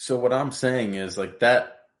 Correct. So what I'm saying is like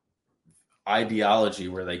that ideology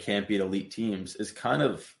where they can't beat elite teams is kind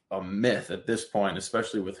of a myth at this point,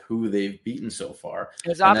 especially with who they've beaten so far.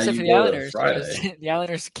 It's opposite for the Islanders. The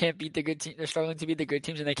Islanders can't beat the good team. They're struggling to beat the good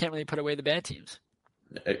teams, and they can't really put away the bad teams.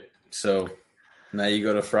 So now you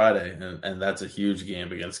go to Friday, and that's a huge game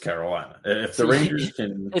against Carolina. If the Rangers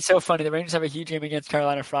can... It's so funny. The Rangers have a huge game against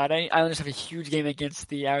Carolina Friday. Islanders have a huge game against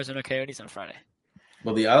the Arizona Coyotes on Friday.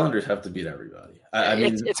 Well, the Islanders have to beat everybody. I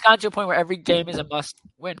mean, it's gotten to a point where every game is a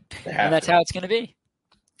must-win, and that's how it's going to be.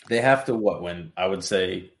 They have to win? I would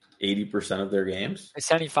say 80% of their games?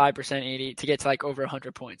 75%, 80 to get to like over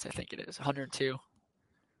 100 points, I think it is. 102.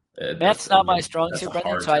 That's not my strong suit,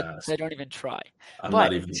 Brendan, so I don't even try. I'm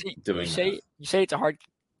not even doing that. You say it's a hard,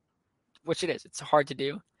 which it is. It's hard to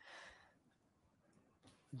do.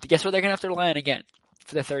 Guess what they're going to have to rely on again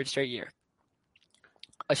for the 3rd straight year?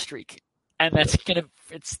 A streak. And that's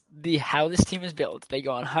how this team is built. They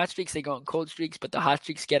go on hot streaks, they go on cold streaks, but the hot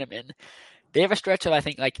streaks get them in. They have a stretch of, I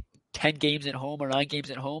think, like 10 games at home or 9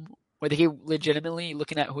 games at home where they can legitimately,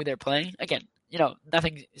 looking at who they're playing, again,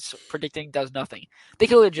 nothing predicting does nothing. They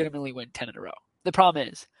could legitimately win 10 in a row. The problem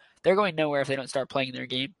is they're going nowhere if they don't start playing their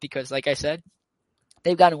game because, like I said,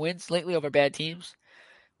 they've gotten wins lately over bad teams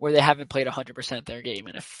where they haven't played 100% their game.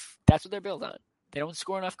 And if that's what they're built on, they don't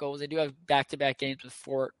score enough goals. They do have back-to-back games with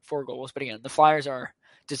four goals. But again, the Flyers are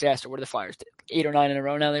disaster. What are the Flyers? 8 or 9 in a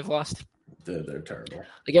row now they've lost? They're terrible.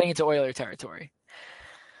 They're getting into Oiler territory.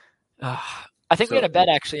 I think we had a bet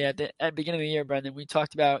actually at the beginning of the year, Brendan. We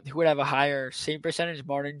talked about who would have a higher save percentage,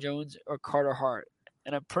 Martin Jones or Carter Hart.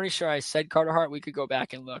 And I'm pretty sure I said Carter Hart. We could go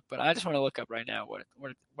back and look, but I just want to look up right now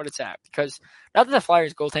what it's at. Because not that the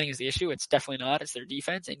Flyers' goaltending is the issue. It's definitely not. It's their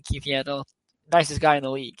defense. And Keith Yandel, nicest guy in the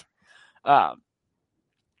league. Wow.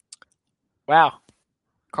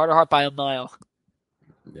 Carter Hart by a mile.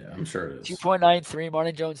 Yeah, I'm sure it is. 2.93,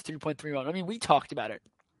 Martin Jones 3.31. I mean, we talked about it.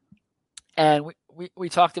 And we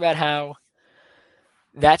talked about how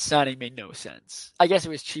that signing made no sense. I guess it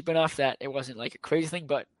was cheap enough that it wasn't like a crazy thing,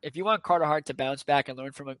 but if you want Carter Hart to bounce back and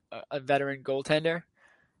learn from a veteran goaltender,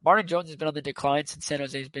 Martin Jones has been on the decline since San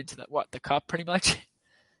Jose's been to the Cup pretty much.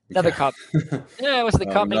 Another Cup. Yeah, it was the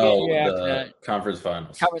Cup maybe a year after that. Conference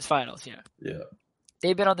Finals. Conference Finals, yeah. Yeah.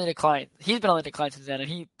 They've been on the decline. He's been on the decline since then, and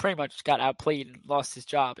he pretty much got outplayed and lost his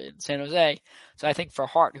job in San Jose. So I think for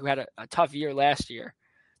Hart, who had a tough year last year,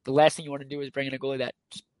 the last thing you want to do is bring in a goalie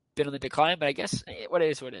that's been on the decline, but I guess what it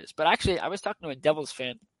is, what it is. But actually, I was talking to a Devils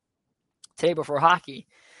fan today before hockey,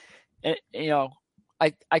 and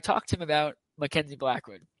I talked to him about Mackenzie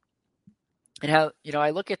Blackwood and how, I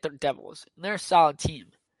look at the Devils and they're a solid team.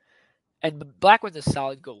 And Blackwood's a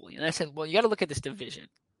solid goalie. And I said, well, you got to look at this division.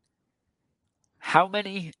 How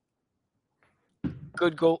many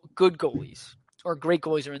good goalies or great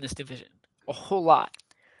goalies are in this division? A whole lot.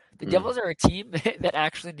 The Devils are a team that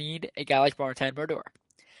actually need a guy like Martin Brodeur.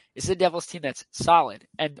 This is a Devils team that's solid,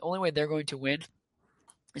 and the only way they're going to win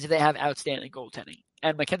is if they have outstanding goaltending.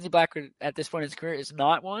 And Mackenzie Blackwood at this point in his career is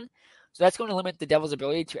not one, so that's going to limit the Devils'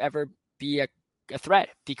 ability to ever be a threat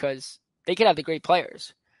because they could have the great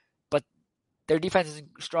players, but their defense isn't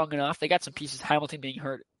strong enough. They got some pieces. Hamilton being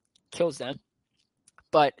hurt kills them,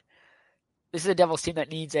 but this is a Devils team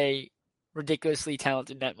that needs a ridiculously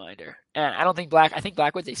talented netminder. And I think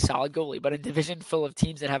Blackwood's a solid goalie, but in a division full of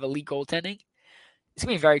teams that have elite goaltending, it's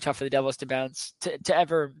going to be very tough for the Devils to bounce, to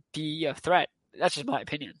ever be a threat. That's just my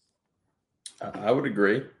opinion. I would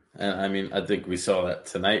agree. And I mean, I think we saw that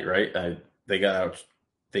tonight, right? They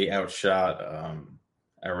outshot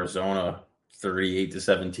Arizona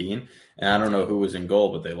 38-17. And I don't know who was in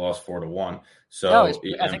goal, but they lost 4-1. So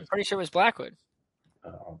I'm pretty sure it was Blackwood.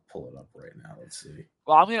 I'll pull it up right now. Let's see.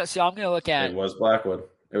 Well, I'm gonna look at. It was Blackwood.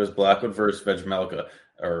 It was Blackwood versus Vejmelka,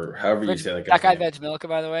 or however you say that. That guy Vejmelka,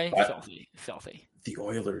 by the way, filthy. The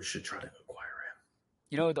Oilers should try to acquire him.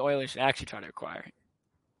 You know what the Oilers should actually try to acquire?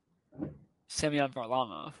 Semyon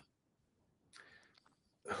Varlamov.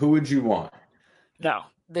 Who would you want? No,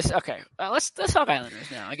 okay. Let's talk Islanders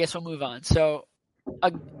now. I guess we'll move on. So,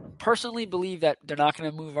 I personally believe that they're not going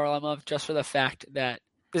to move Varlamov just for the fact that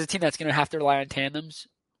there's a team that's going to have to rely on tandems.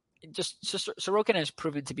 Sorokin has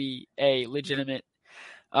proven to be a legitimate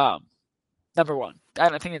number one.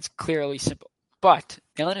 I think it's clearly simple. But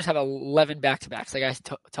the Islanders have 11 back-to-backs, like I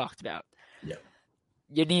talked about. Yeah.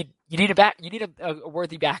 You need a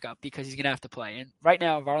worthy backup because he's going to have to play. And right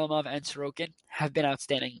now, Varlamov and Sorokin have been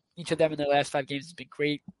outstanding. Each of them in their last 5 games has been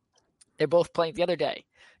great. They're both playing the other day.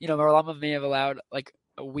 Varlamov may have allowed like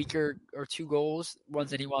a week or 2 goals,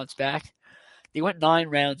 ones that he wants back. They went 9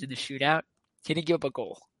 rounds in the shootout. He didn't give up a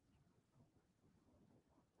goal.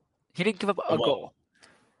 Goal.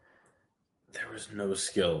 There was no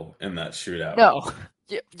skill in that shootout. No.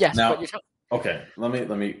 Yes. Now, okay. Let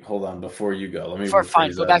me hold on before you go. Let me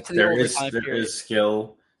go back to the overtime period. There is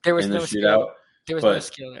skill in the shootout. Skill. There was no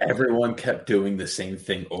skill there. Everyone kept doing the same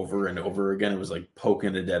thing over and over again. It was like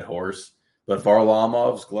poking a dead horse. But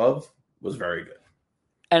Varlamov's glove was very good.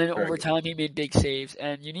 And in overtime, he made big saves.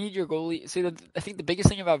 And you need your goalie. See, I think the biggest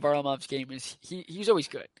thing about Varlamov's game is he's always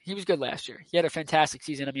good. He was good last year. He had a fantastic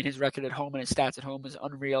season. I mean, his record at home and his stats at home was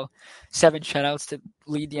unreal. 7 shutouts to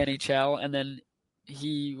lead the NHL, and then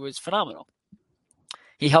he was phenomenal.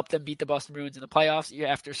 He helped them beat the Boston Bruins in the playoffs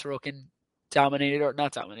after Sorokin dominated, or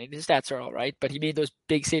not dominated. His stats are all right, but he made those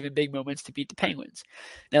big save and big moments to beat the Penguins.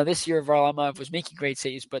 Now, this year, Varlamov was making great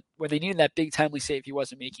saves, but when they needed that big timely save, he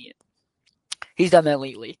wasn't making it. He's done that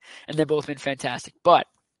lately, and they've both been fantastic. But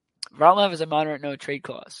Varlamov has a moderate no trade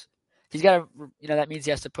clause. He's got to, that means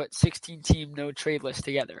he has to put 16-team no trade list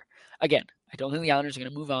together. Again, I don't think the Islanders are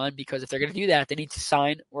going to move on because if they're going to do that, they need to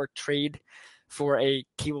sign or trade for a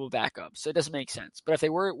capable backup. So it doesn't make sense. But if they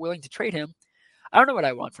were willing to trade him, I don't know what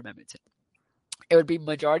I want from Edmonton. It would be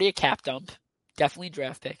majority a cap dump, definitely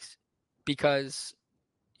draft picks, because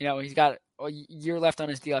he's got a year left on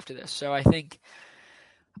his deal after this. So I think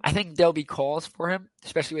there'll be calls for him,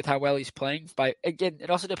 especially with how well he's playing. But again, it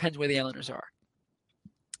also depends where the Islanders are.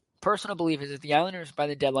 Personal belief is that the Islanders by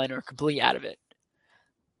the deadline are completely out of it.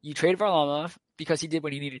 You trade Varlamov because he did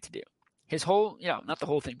what he needed to do. His whole, not the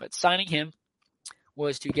whole thing, but signing him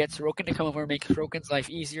was to get Sorokin to come over and make Sorokin's life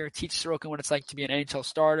easier, teach Sorokin what it's like to be an NHL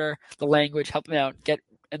starter, the language, help him out,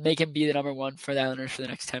 and make him be the number one for the Islanders for the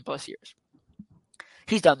next 10+ years.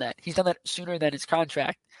 He's done that. He's done that sooner than his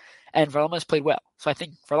contract. And Varlamov's played well. So I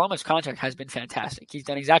think Varlamov's contract has been fantastic. He's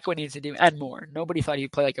done exactly what he needs to do and more. Nobody thought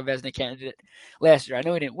he'd play like a Vezina candidate last year. I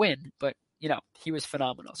know he didn't win, but, he was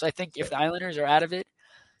phenomenal. So I think if the Islanders are out of it,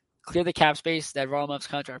 clear the cap space that Varlamov's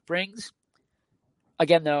contract brings.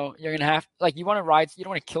 Again, though, you're going to have – you want to ride – you don't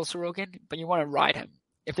want to kill Sorokin, but you want to ride him.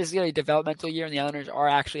 If this is a developmental year and the Islanders are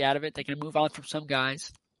actually out of it, they're going to move on from some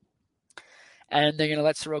guys. And they're going to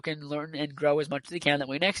let Sorokin learn and grow as much as he can. That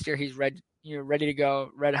way next year he's ready to go,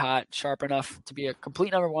 red hot, sharp enough to be a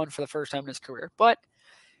complete number one for the first time in his career. But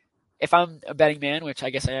if I'm a betting man, which I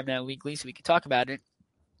guess I am now legally, so we can talk about it,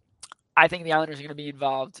 I think the Islanders are going to be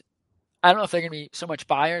involved. I don't know if they're going to be so much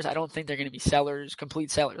buyers. I don't think they're going to be sellers,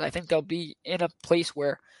 complete sellers. I think they'll be in a place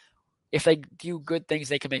where if they do good things,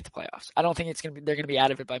 they can make the playoffs. I don't think they're going to be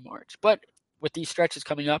out of it by March. But with these stretches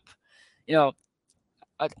coming up, a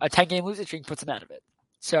 10-game losing streak puts them out of it.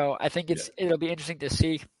 So I think it'll be interesting to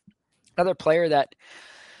see another player that,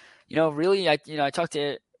 really, I talked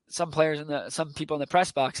to some people in the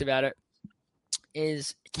press box about it,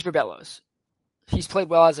 is Kiefer Bellows. He's played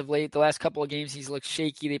well as of late. The last couple of games, he's looked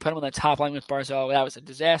shaky. They put him on the top line with Barzal. That was a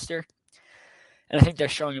disaster. And I think they're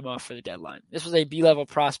showing him off for the deadline. This was a B-level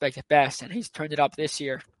prospect at best, and he's turned it up this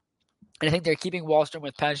year. And I think they're keeping Wahlstrom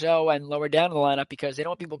with Pajot and lower down in the lineup because they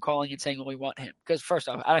don't want people calling and saying, well, we want him. Because first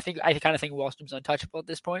off, I kind of think Wahlstrom's untouchable at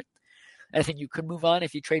this point. And I think you could move on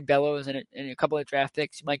if you trade Bellows and a couple of draft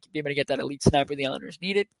picks. You might be able to get that elite sniper the Islanders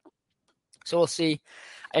needed. So we'll see.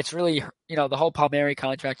 It's really, the whole Palmieri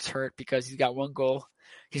contract is hurt because he's got one goal.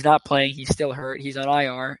 He's not playing. He's still hurt. He's on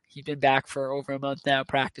IR. He's been back for over a month now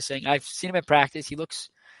practicing. I've seen him at practice. He looks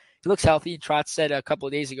healthy. Trotz said a couple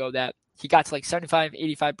of days ago that he got to like 75,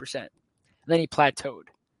 85%. And then he plateaued.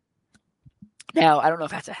 Now, I don't know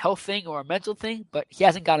if that's a health thing or a mental thing, but he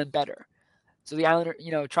hasn't gotten better. So the Islander,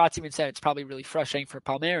 Trotz even said it's probably really frustrating for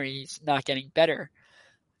Palmieri. He's not getting better.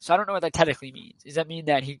 So I don't know what that technically means. Does that mean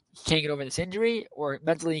that he can't get over this injury or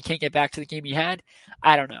mentally he can't get back to the game he had?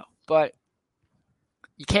 I don't know. But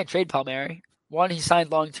you can't trade Palmieri. One, he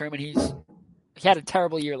signed long-term, and he had a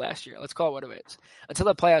terrible year last year. Let's call it what it is. Until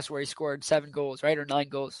the playoffs where he scored 7 goals, right, or 9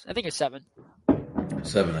 goals. I think it's 7.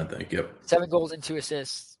 7, I think, yep. 7 goals and 2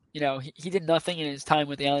 assists. He did nothing in his time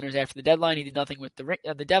with the Islanders after the deadline. He did nothing with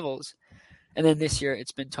the Devils. And then this year,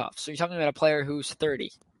 it's been tough. So you're talking about a player who's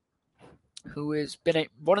 30, who has been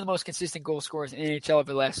one of the most consistent goal scorers in the NHL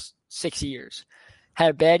over the last 6 years.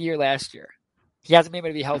 Had a bad year last year. He hasn't been able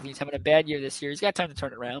to be healthy. He's having a bad year this year. He's got time to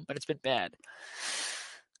turn it around, but it's been bad.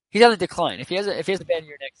 He's on the decline. If he has a bad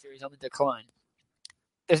year next year, he's on the decline.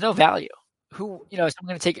 There's no value. Who, is someone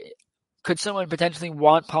going to take? Could someone potentially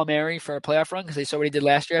want Palmieri for a playoff run because they saw what he did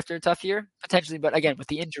last year after a tough year? Potentially, but again, with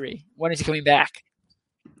the injury, when is he coming back?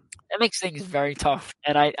 That makes things very tough,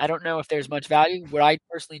 and I don't know if there's much value. Would I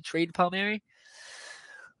personally trade Palmieri?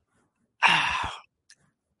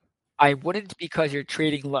 I wouldn't because you're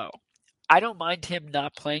trading low. I don't mind him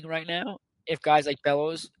not playing right now if guys like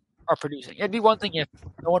Bellows are producing. It'd be one thing if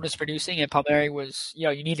no one was producing and Palmieri was, you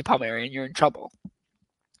needed Palmieri and you're in trouble.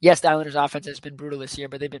 Yes, the Islanders' offense has been brutal this year,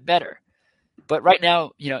 but they've been better. But right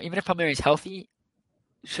now, even if Palmieri's healthy,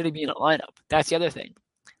 should he be in a lineup? That's the other thing.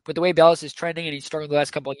 But the way Bellows is trending and he's struggled the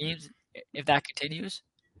last couple of games, if that continues,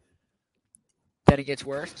 then it gets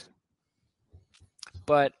worse.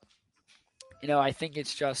 But, I think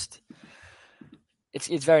it's just it's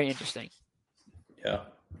very interesting. Yeah,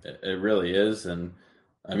 it really is. And,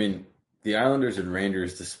 I mean, the Islanders and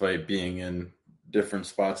Rangers, despite being in different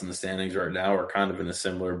spots in the standings right now, are kind of in a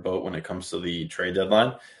similar boat when it comes to the trade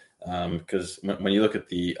deadline. Because when you look at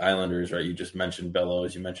the Islanders, right, you just mentioned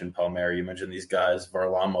Bellows, you mentioned Palmieri, you mentioned these guys,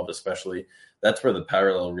 Varlamov especially. That's where the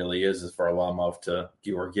parallel really is Varlamov to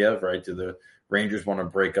Georgiev, right? Do the Rangers want to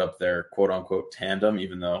break up their quote-unquote tandem,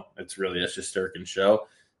 even though it's really a Shesterkin show?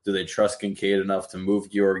 Do they trust Kincaid enough to move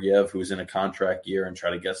Georgiev, who's in a contract year, and try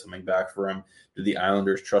to get something back for him? Do the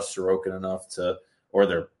Islanders trust Sorokin enough to, or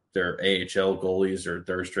their AHL goalies or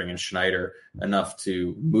Thurstring and Schneider enough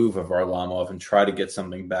to move a Varlamov and try to get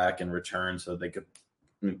something back in return so they could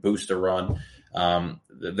boost a run?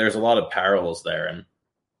 There's a lot of parallels there. And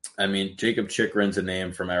I mean, Jacob Chychrun's a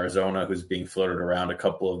name from Arizona who's being floated around a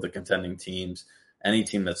couple of the contending teams. Any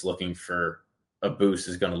team that's looking for a boost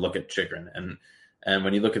is going to look at Chychrun. And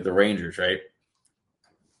when you look at the Rangers, right,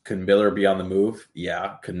 could Miller be on the move?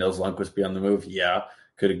 Yeah. Could Nils Lundkvist be on the move? Yeah.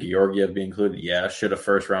 Could a Georgiev be included? Yeah. Should a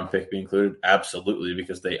first-round pick be included? Absolutely,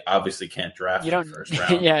 because they obviously can't draft in the first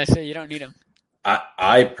round. Yeah, so you don't need him.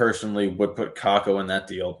 I personally would put Kakko in that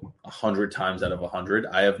deal 100 times out of 100.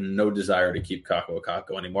 I have no desire to keep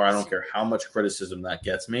Kakko anymore. I don't care how much criticism that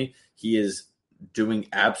gets me. He is doing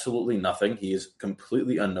absolutely nothing. He is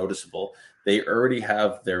completely unnoticeable. They already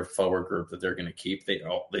have their forward group that they're going to keep.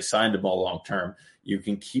 They signed him all long-term. You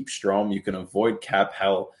can keep Strome. You can avoid cap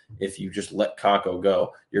hell if you just let Kakko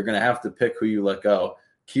go. You're going to have to pick who you let go.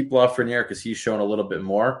 Keep Lafreniere because he's shown a little bit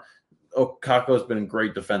more. Oh, Kakko's been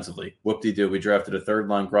great defensively. Whoop-de-doo. We drafted a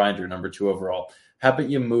third-line grinder, number 2 overall. How about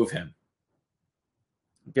you move him?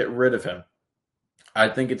 Get rid of him. I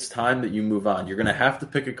think it's time that you move on. You're going to have to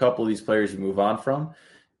pick a couple of these players you move on from.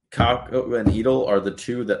 Kakko and Hedl are the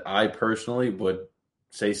 2 that I personally would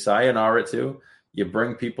say sayonara to. You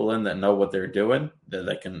bring people in that know what they're doing,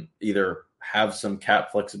 that can either have some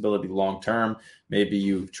cap flexibility long-term. Maybe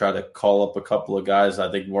you try to call up a couple of guys.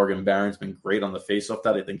 I think Morgan Barron's been great on the face-off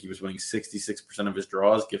that. I think he was winning 66% of his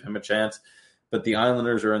draws. Give him a chance. But the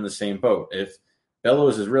Islanders are in the same boat. If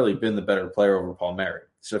Bellows has really been the better player over Palmieri.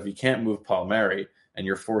 So if you can't move Palmieri and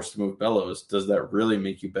you're forced to move Bellows, does that really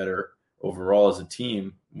make you better overall as a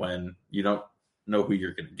team when you don't know who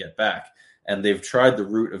you're going to get back. And they've tried the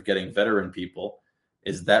route of getting veteran people.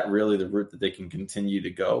 Is that really the route that they can continue to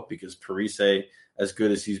go? Because Parise, as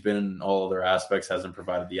good as he's been in all other aspects, hasn't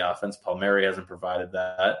provided the offense. Palmieri hasn't provided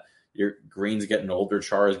that. Your Green's getting older,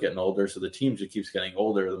 Char is getting older, so the team just keeps getting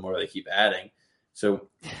older the more they keep adding. So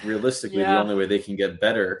realistically, the only way they can get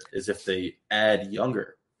better is if they add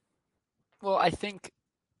younger. Well, I think,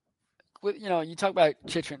 you talk about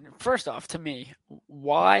Chychrun. First off, to me,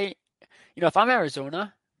 why, if I'm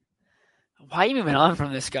Arizona, why even been on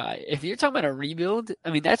from this guy? If you're talking about a rebuild,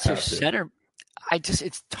 I mean, that's your center.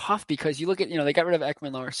 It's tough because you look at, they got rid of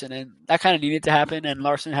Ekman Larson, and that kind of needed to happen, and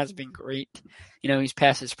Larson has been great. He's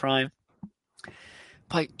past his prime.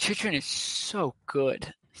 But Chychrun is so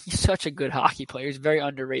good. He's such a good hockey player. He's very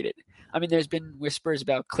underrated. I mean, there's been whispers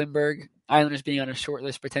about Klingberg, Islanders being on a short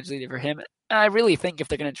list potentially for him. And I really think if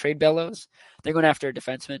they're going to trade Bellows, they're going after a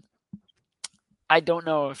defenseman. I don't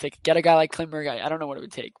know if they could get a guy like Klingberg. I don't know what it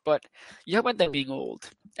would take. But you talk about them being old,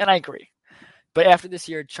 and I agree. But after this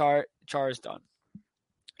year, Char is done.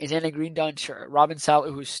 Is Andy Green done? Sure. Robin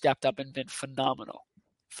Salo, who's stepped up and been phenomenal.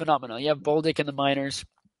 Phenomenal. You have Bolduc in the minors.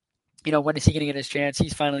 When is he going to get his chance?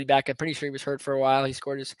 He's finally back. I'm pretty sure he was hurt for a while. He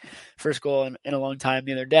scored his first goal in a long time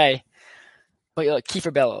the other day. But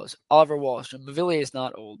Kiefer Bellows, Oliver Wahlstrom, Mavillier is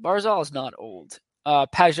not old. Barzal is not old.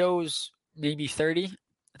 Pajot's maybe 30.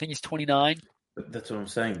 I think he's 29. That's what I'm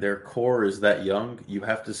saying. Their core is that young. You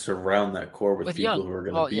have to surround that core with people who are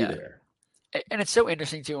going to be there. And it's so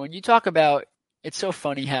interesting, too. When you talk about – it's so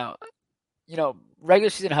funny how, regular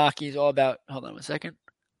season hockey is all about – hold on 1 second.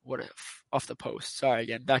 What if off the post? Sorry,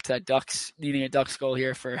 again, back to that Ducks, needing a Ducks goal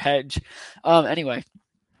here for Hedge. Anyway,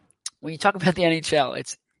 when you talk about the NHL,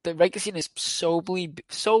 it's the regular season is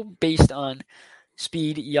so based on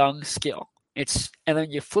speed, young, skill. And then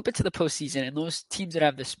you flip it to the postseason, and those teams that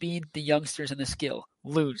have the speed, the youngsters, and the skill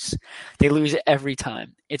lose. They lose every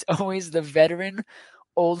time. It's always the veteran,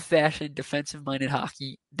 old-fashioned, defensive-minded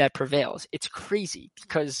hockey that prevails. It's crazy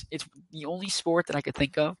because it's the only sport that I could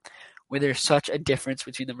think of where there's such a difference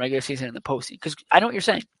between the regular season and the postseason. Because I know what you're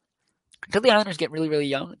saying. Until the Islanders get really, really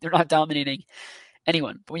young, they're not dominating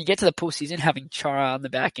anyone. But when you get to the postseason, having Chara on the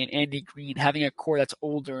back end, Andy Green, having a core that's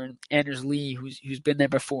older, and Anders Lee, who's been there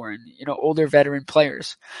before, and older veteran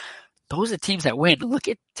players, those are the teams that win. Look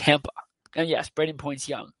at Tampa. And yes, Braden Point's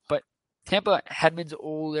young, but Tampa, Hedman's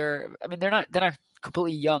older. I mean, they're not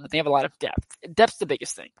completely young. They have a lot of depth. Depth's the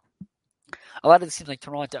biggest thing. A lot of the teams like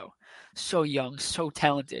Toronto, so young, so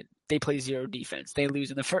talented. They play zero defense. They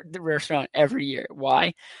lose in the first round every year.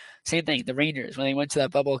 Why? Same thing. The Rangers, when they went to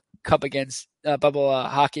that bubble cup against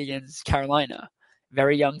hockey against Carolina,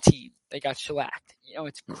 very young team. They got shellacked.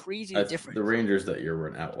 It's crazy different. The Rangers that year were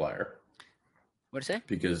an outlier. What did you say?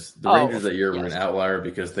 Because the Rangers that year were an outlier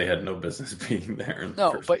because they had no business being there.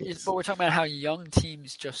 But we're talking about how young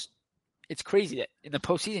teams it's crazy that in the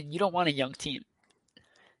postseason, you don't want a young team.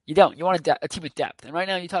 You don't. You want a team with depth. And right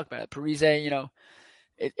now you talk about it. Parise,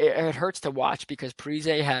 it hurts to watch because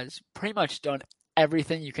Parise has pretty much done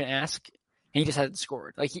everything you can ask, and he just hasn't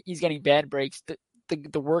scored. Like, he's getting bad breaks.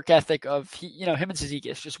 The work ethic of, him and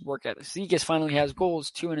Cizikas, just work ethic. Cizikas finally has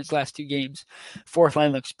goals, 2 in his last 2 games. Fourth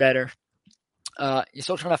line looks better. You're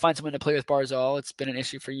still trying to find someone to play with Barzal. It's been an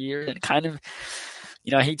issue for years, and kind of,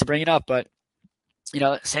 I hate to bring it up, but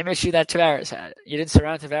same issue that Tavares had. You didn't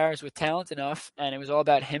surround Tavares with talent enough, and it was all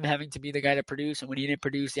about him having to be the guy to produce. And when he didn't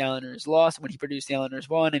produce, the Islanders lost. When he produced, the Islanders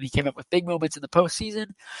won, and he came up with big moments in the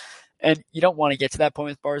postseason. And you don't want to get to that point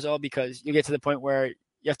with Barzal because you get to the point where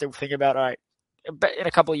you have to think about, all right, in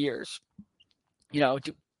a couple of years, do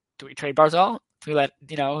we trade Barzal? Do we let,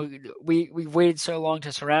 we waited so long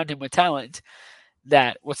to surround him with talent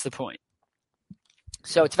that what's the point?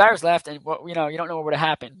 So Tavares left, and you don't know what would have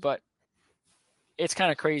happened, but it's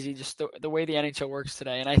kind of crazy just the way the NHL works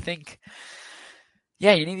today. And I think,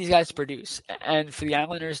 you need these guys to produce. And for the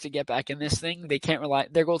Islanders to get back in this thing, they can't rely.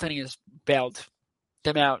 Their goaltending has bailed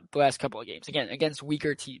them out the last couple of games. Again, against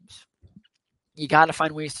weaker teams. You got to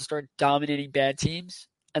find ways to start dominating bad teams.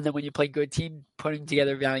 And then when you play good team, putting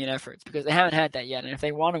together valiant efforts. Because they haven't had that yet. And if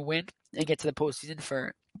they want to win and get to the postseason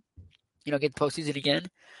get the postseason again,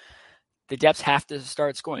 the depths have to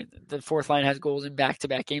start scoring. The fourth line has goals in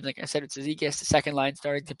back-to-back games. Like I said, it's Cizikas. The second line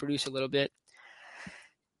starting to produce a little bit.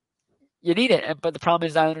 You need it. But the problem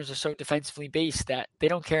is the Islanders are so defensively based that they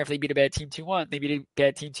don't care if they beat a bad team 2-1. They beat a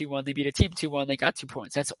bad team 2-1. They beat a team 2-1. They got 2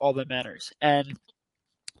 points. That's all that matters. And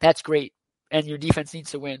that's great. And your defense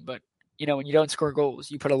needs to win. But, when you don't score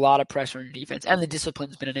goals, you put a lot of pressure on your defense. And the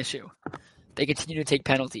discipline's been an issue. they continue to take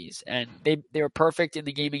penalties. And they were perfect in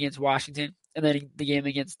the game against Washington and then the game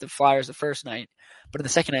against the Flyers the first night. But in the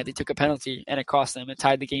second night, they took a penalty, and it cost them. It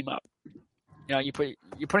tied the game up. You know,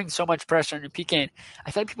 you're putting so much pressure on your PK. And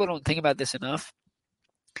I feel like people don't think about this enough,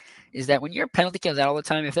 is that when your penalty kills out all the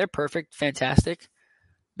time, if they're perfect, fantastic,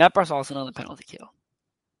 Matt Barzal's on the penalty kill.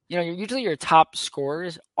 You know, usually your top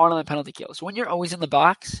scorers aren't on the penalty kill. So when you're always in the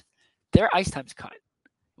box, their ice time's cut.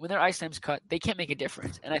 When their ice time's cut, they can't make a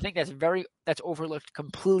difference. And I think that's overlooked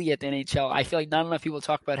completely at the NHL. I feel like not enough people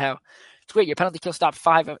talk about how it's great. Your penalty kill stopped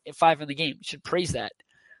five in the game. You should praise that.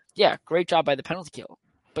 Yeah, great job by the penalty kill.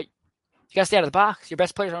 But you got to stay out of the box. Your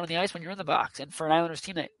best players are on the ice when you're in the box. And for an Islanders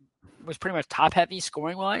team that was pretty much top-heavy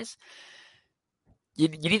scoring-wise, you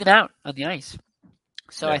need them out on the ice.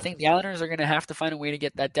 So yeah. I think the Islanders are going to have to find a way to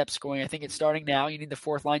get that depth scoring. I think it's starting now. You need the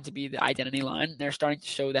fourth line to be the identity line. They're starting to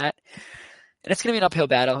show that. And it's going to be an uphill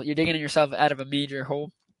battle. You're digging yourself out of a major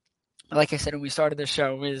hole. Like I said when we started the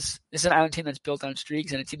show, this is an Island team that's built on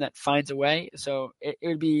streaks and a team that finds a way. So it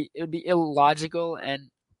would be illogical and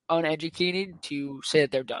uneducated to say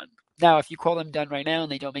that they're done. Now, if you call them done right now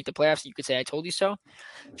and they don't make the playoffs, you could say, I told you so.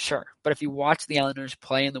 Sure. But if you watch the Islanders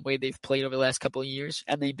play in the way they've played over the last couple of years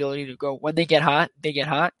and the ability to go, when they get hot, they get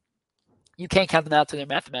hot, you can't count them out till they're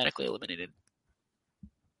mathematically eliminated.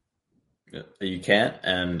 You can't,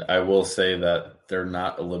 and I will say that they're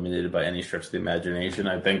not eliminated by any stretch of the imagination.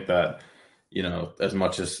 I think that, you know, as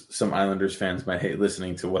much as some Islanders fans might hate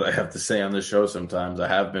listening to what I have to say on the show sometimes, I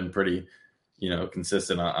have been pretty, you know,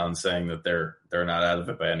 consistent on saying that they're not out of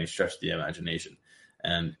it by any stretch of the imagination.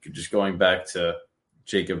 And just going back to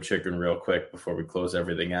Jacob Chychrun real quick before we close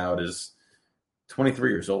everything out, is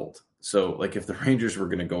 23 years old. So, like, if the Rangers were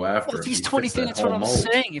going to go after him, if he's 23, that's what I'm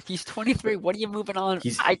saying. If he's 23, what are you moving on?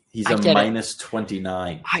 He's a minus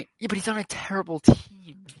 29. Yeah, but he's on a terrible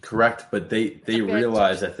team. Correct, but they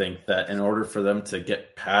realize, I think, that in order for them to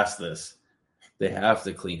get past this, they have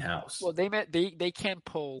to clean house. Well, they can't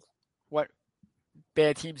pull what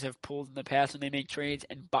bad teams have pulled in the past when they make trades,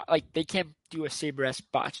 and they can't do a Sabre-esque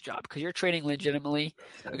botch job because you're trading legitimately.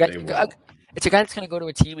 It's a guy that's going to go to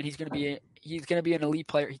a team and he's going to be an elite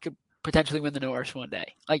player. He could potentially win the Norris one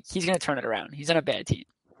day. Like, he's going to turn it around. He's on a bad team.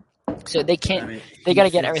 So they can't. They got to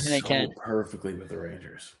get everything they can. Perfectly with the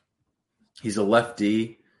Rangers. He's a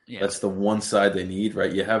lefty. Yeah. That's the one side they need,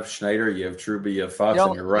 right? You have Schneider, you have Trouba, you have Fox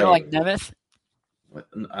on your right. You don't like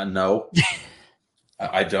Nemeth? No,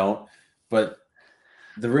 I don't. But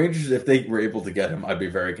the Rangers, if they were able to get him, I'd be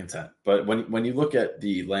very content. But when you look at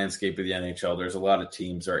the landscape of the NHL, there's a lot of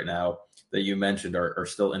teams right now that you mentioned are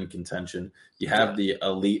still in contention. You have the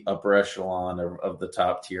elite upper echelon of the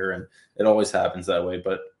top tier, and it always happens that way.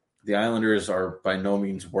 But the Islanders are by no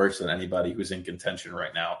means worse than anybody who's in contention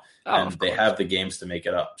right now, and they have the games to make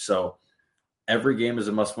it up. So every game is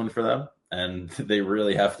a must-win for them, and they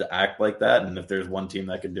really have to act like that. And if there's one team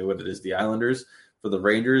that can do it, it is the Islanders. For the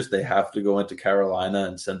Rangers, they have to go into Carolina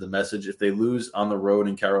and send a message. If they lose on the road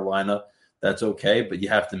in Carolina, that's okay, but you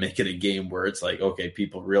have to make it a game where it's like, okay,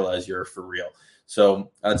 people realize you're for real.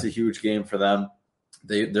 So that's a huge game for them.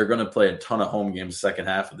 They're going to play a ton of home games the second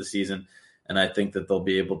half of the season, and I think that they'll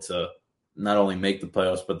be able to not only make the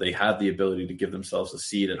playoffs, but they have the ability to give themselves a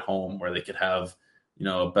seed at home where they could have, you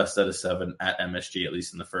know, a best out of 7 at MSG, at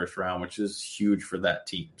least in the first round, which is huge for that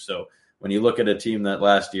team. So when you look at a team that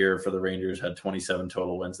last year for the Rangers had 27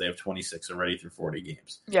 total wins, they have 26 already through 40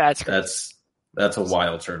 games. Yeah, that's a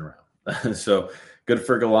wild turnaround. So good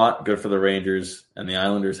for Gallant, good for the Rangers, and the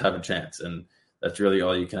Islanders have a chance. And that's really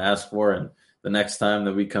all you can ask for. And the next time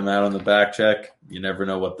that we come out on the back check, you never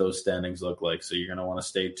know what those standings look like. So you're going to want to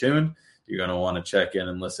stay tuned. You're going to want to check in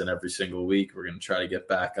and listen every single week. We're going to try to get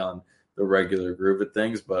back on the regular groove of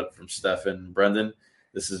things. But from Stefan and Brendan,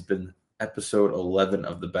 this has been episode 11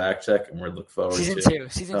 of the back check, and we look forward Season 2,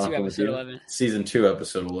 episode 11. Season 2,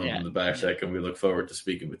 episode 11 of the back check, and we look forward to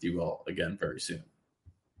speaking with you all again very soon.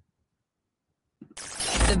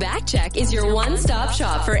 The Back Check is your one-stop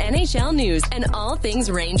shop for NHL news and all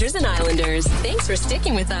things Rangers and Islanders. Thanks for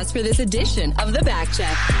sticking with us for this edition of The Back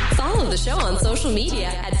Check. Follow the show on social media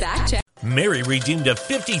at Back Check. Mary redeemed a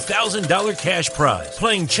 $50,000 cash prize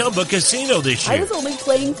playing Chumba Casino this year. I was only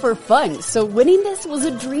playing for fun, so winning this was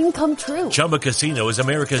a dream come true. Chumba Casino is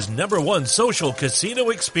America's #1 social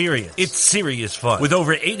casino experience. It's serious fun. With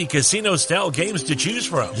over 80 casino-style games to choose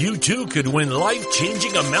from, you too could win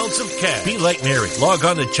life-changing amounts of cash. Be like Mary. Log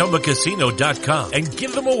on to ChumbaCasino.com and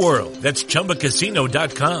give them a whirl. That's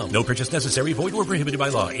ChumbaCasino.com. No purchase necessary. Void or prohibited by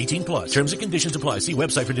law. 18+. Terms and conditions apply. See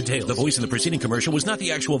website for details. The voice in the preceding commercial was not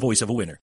the actual voice of a winner.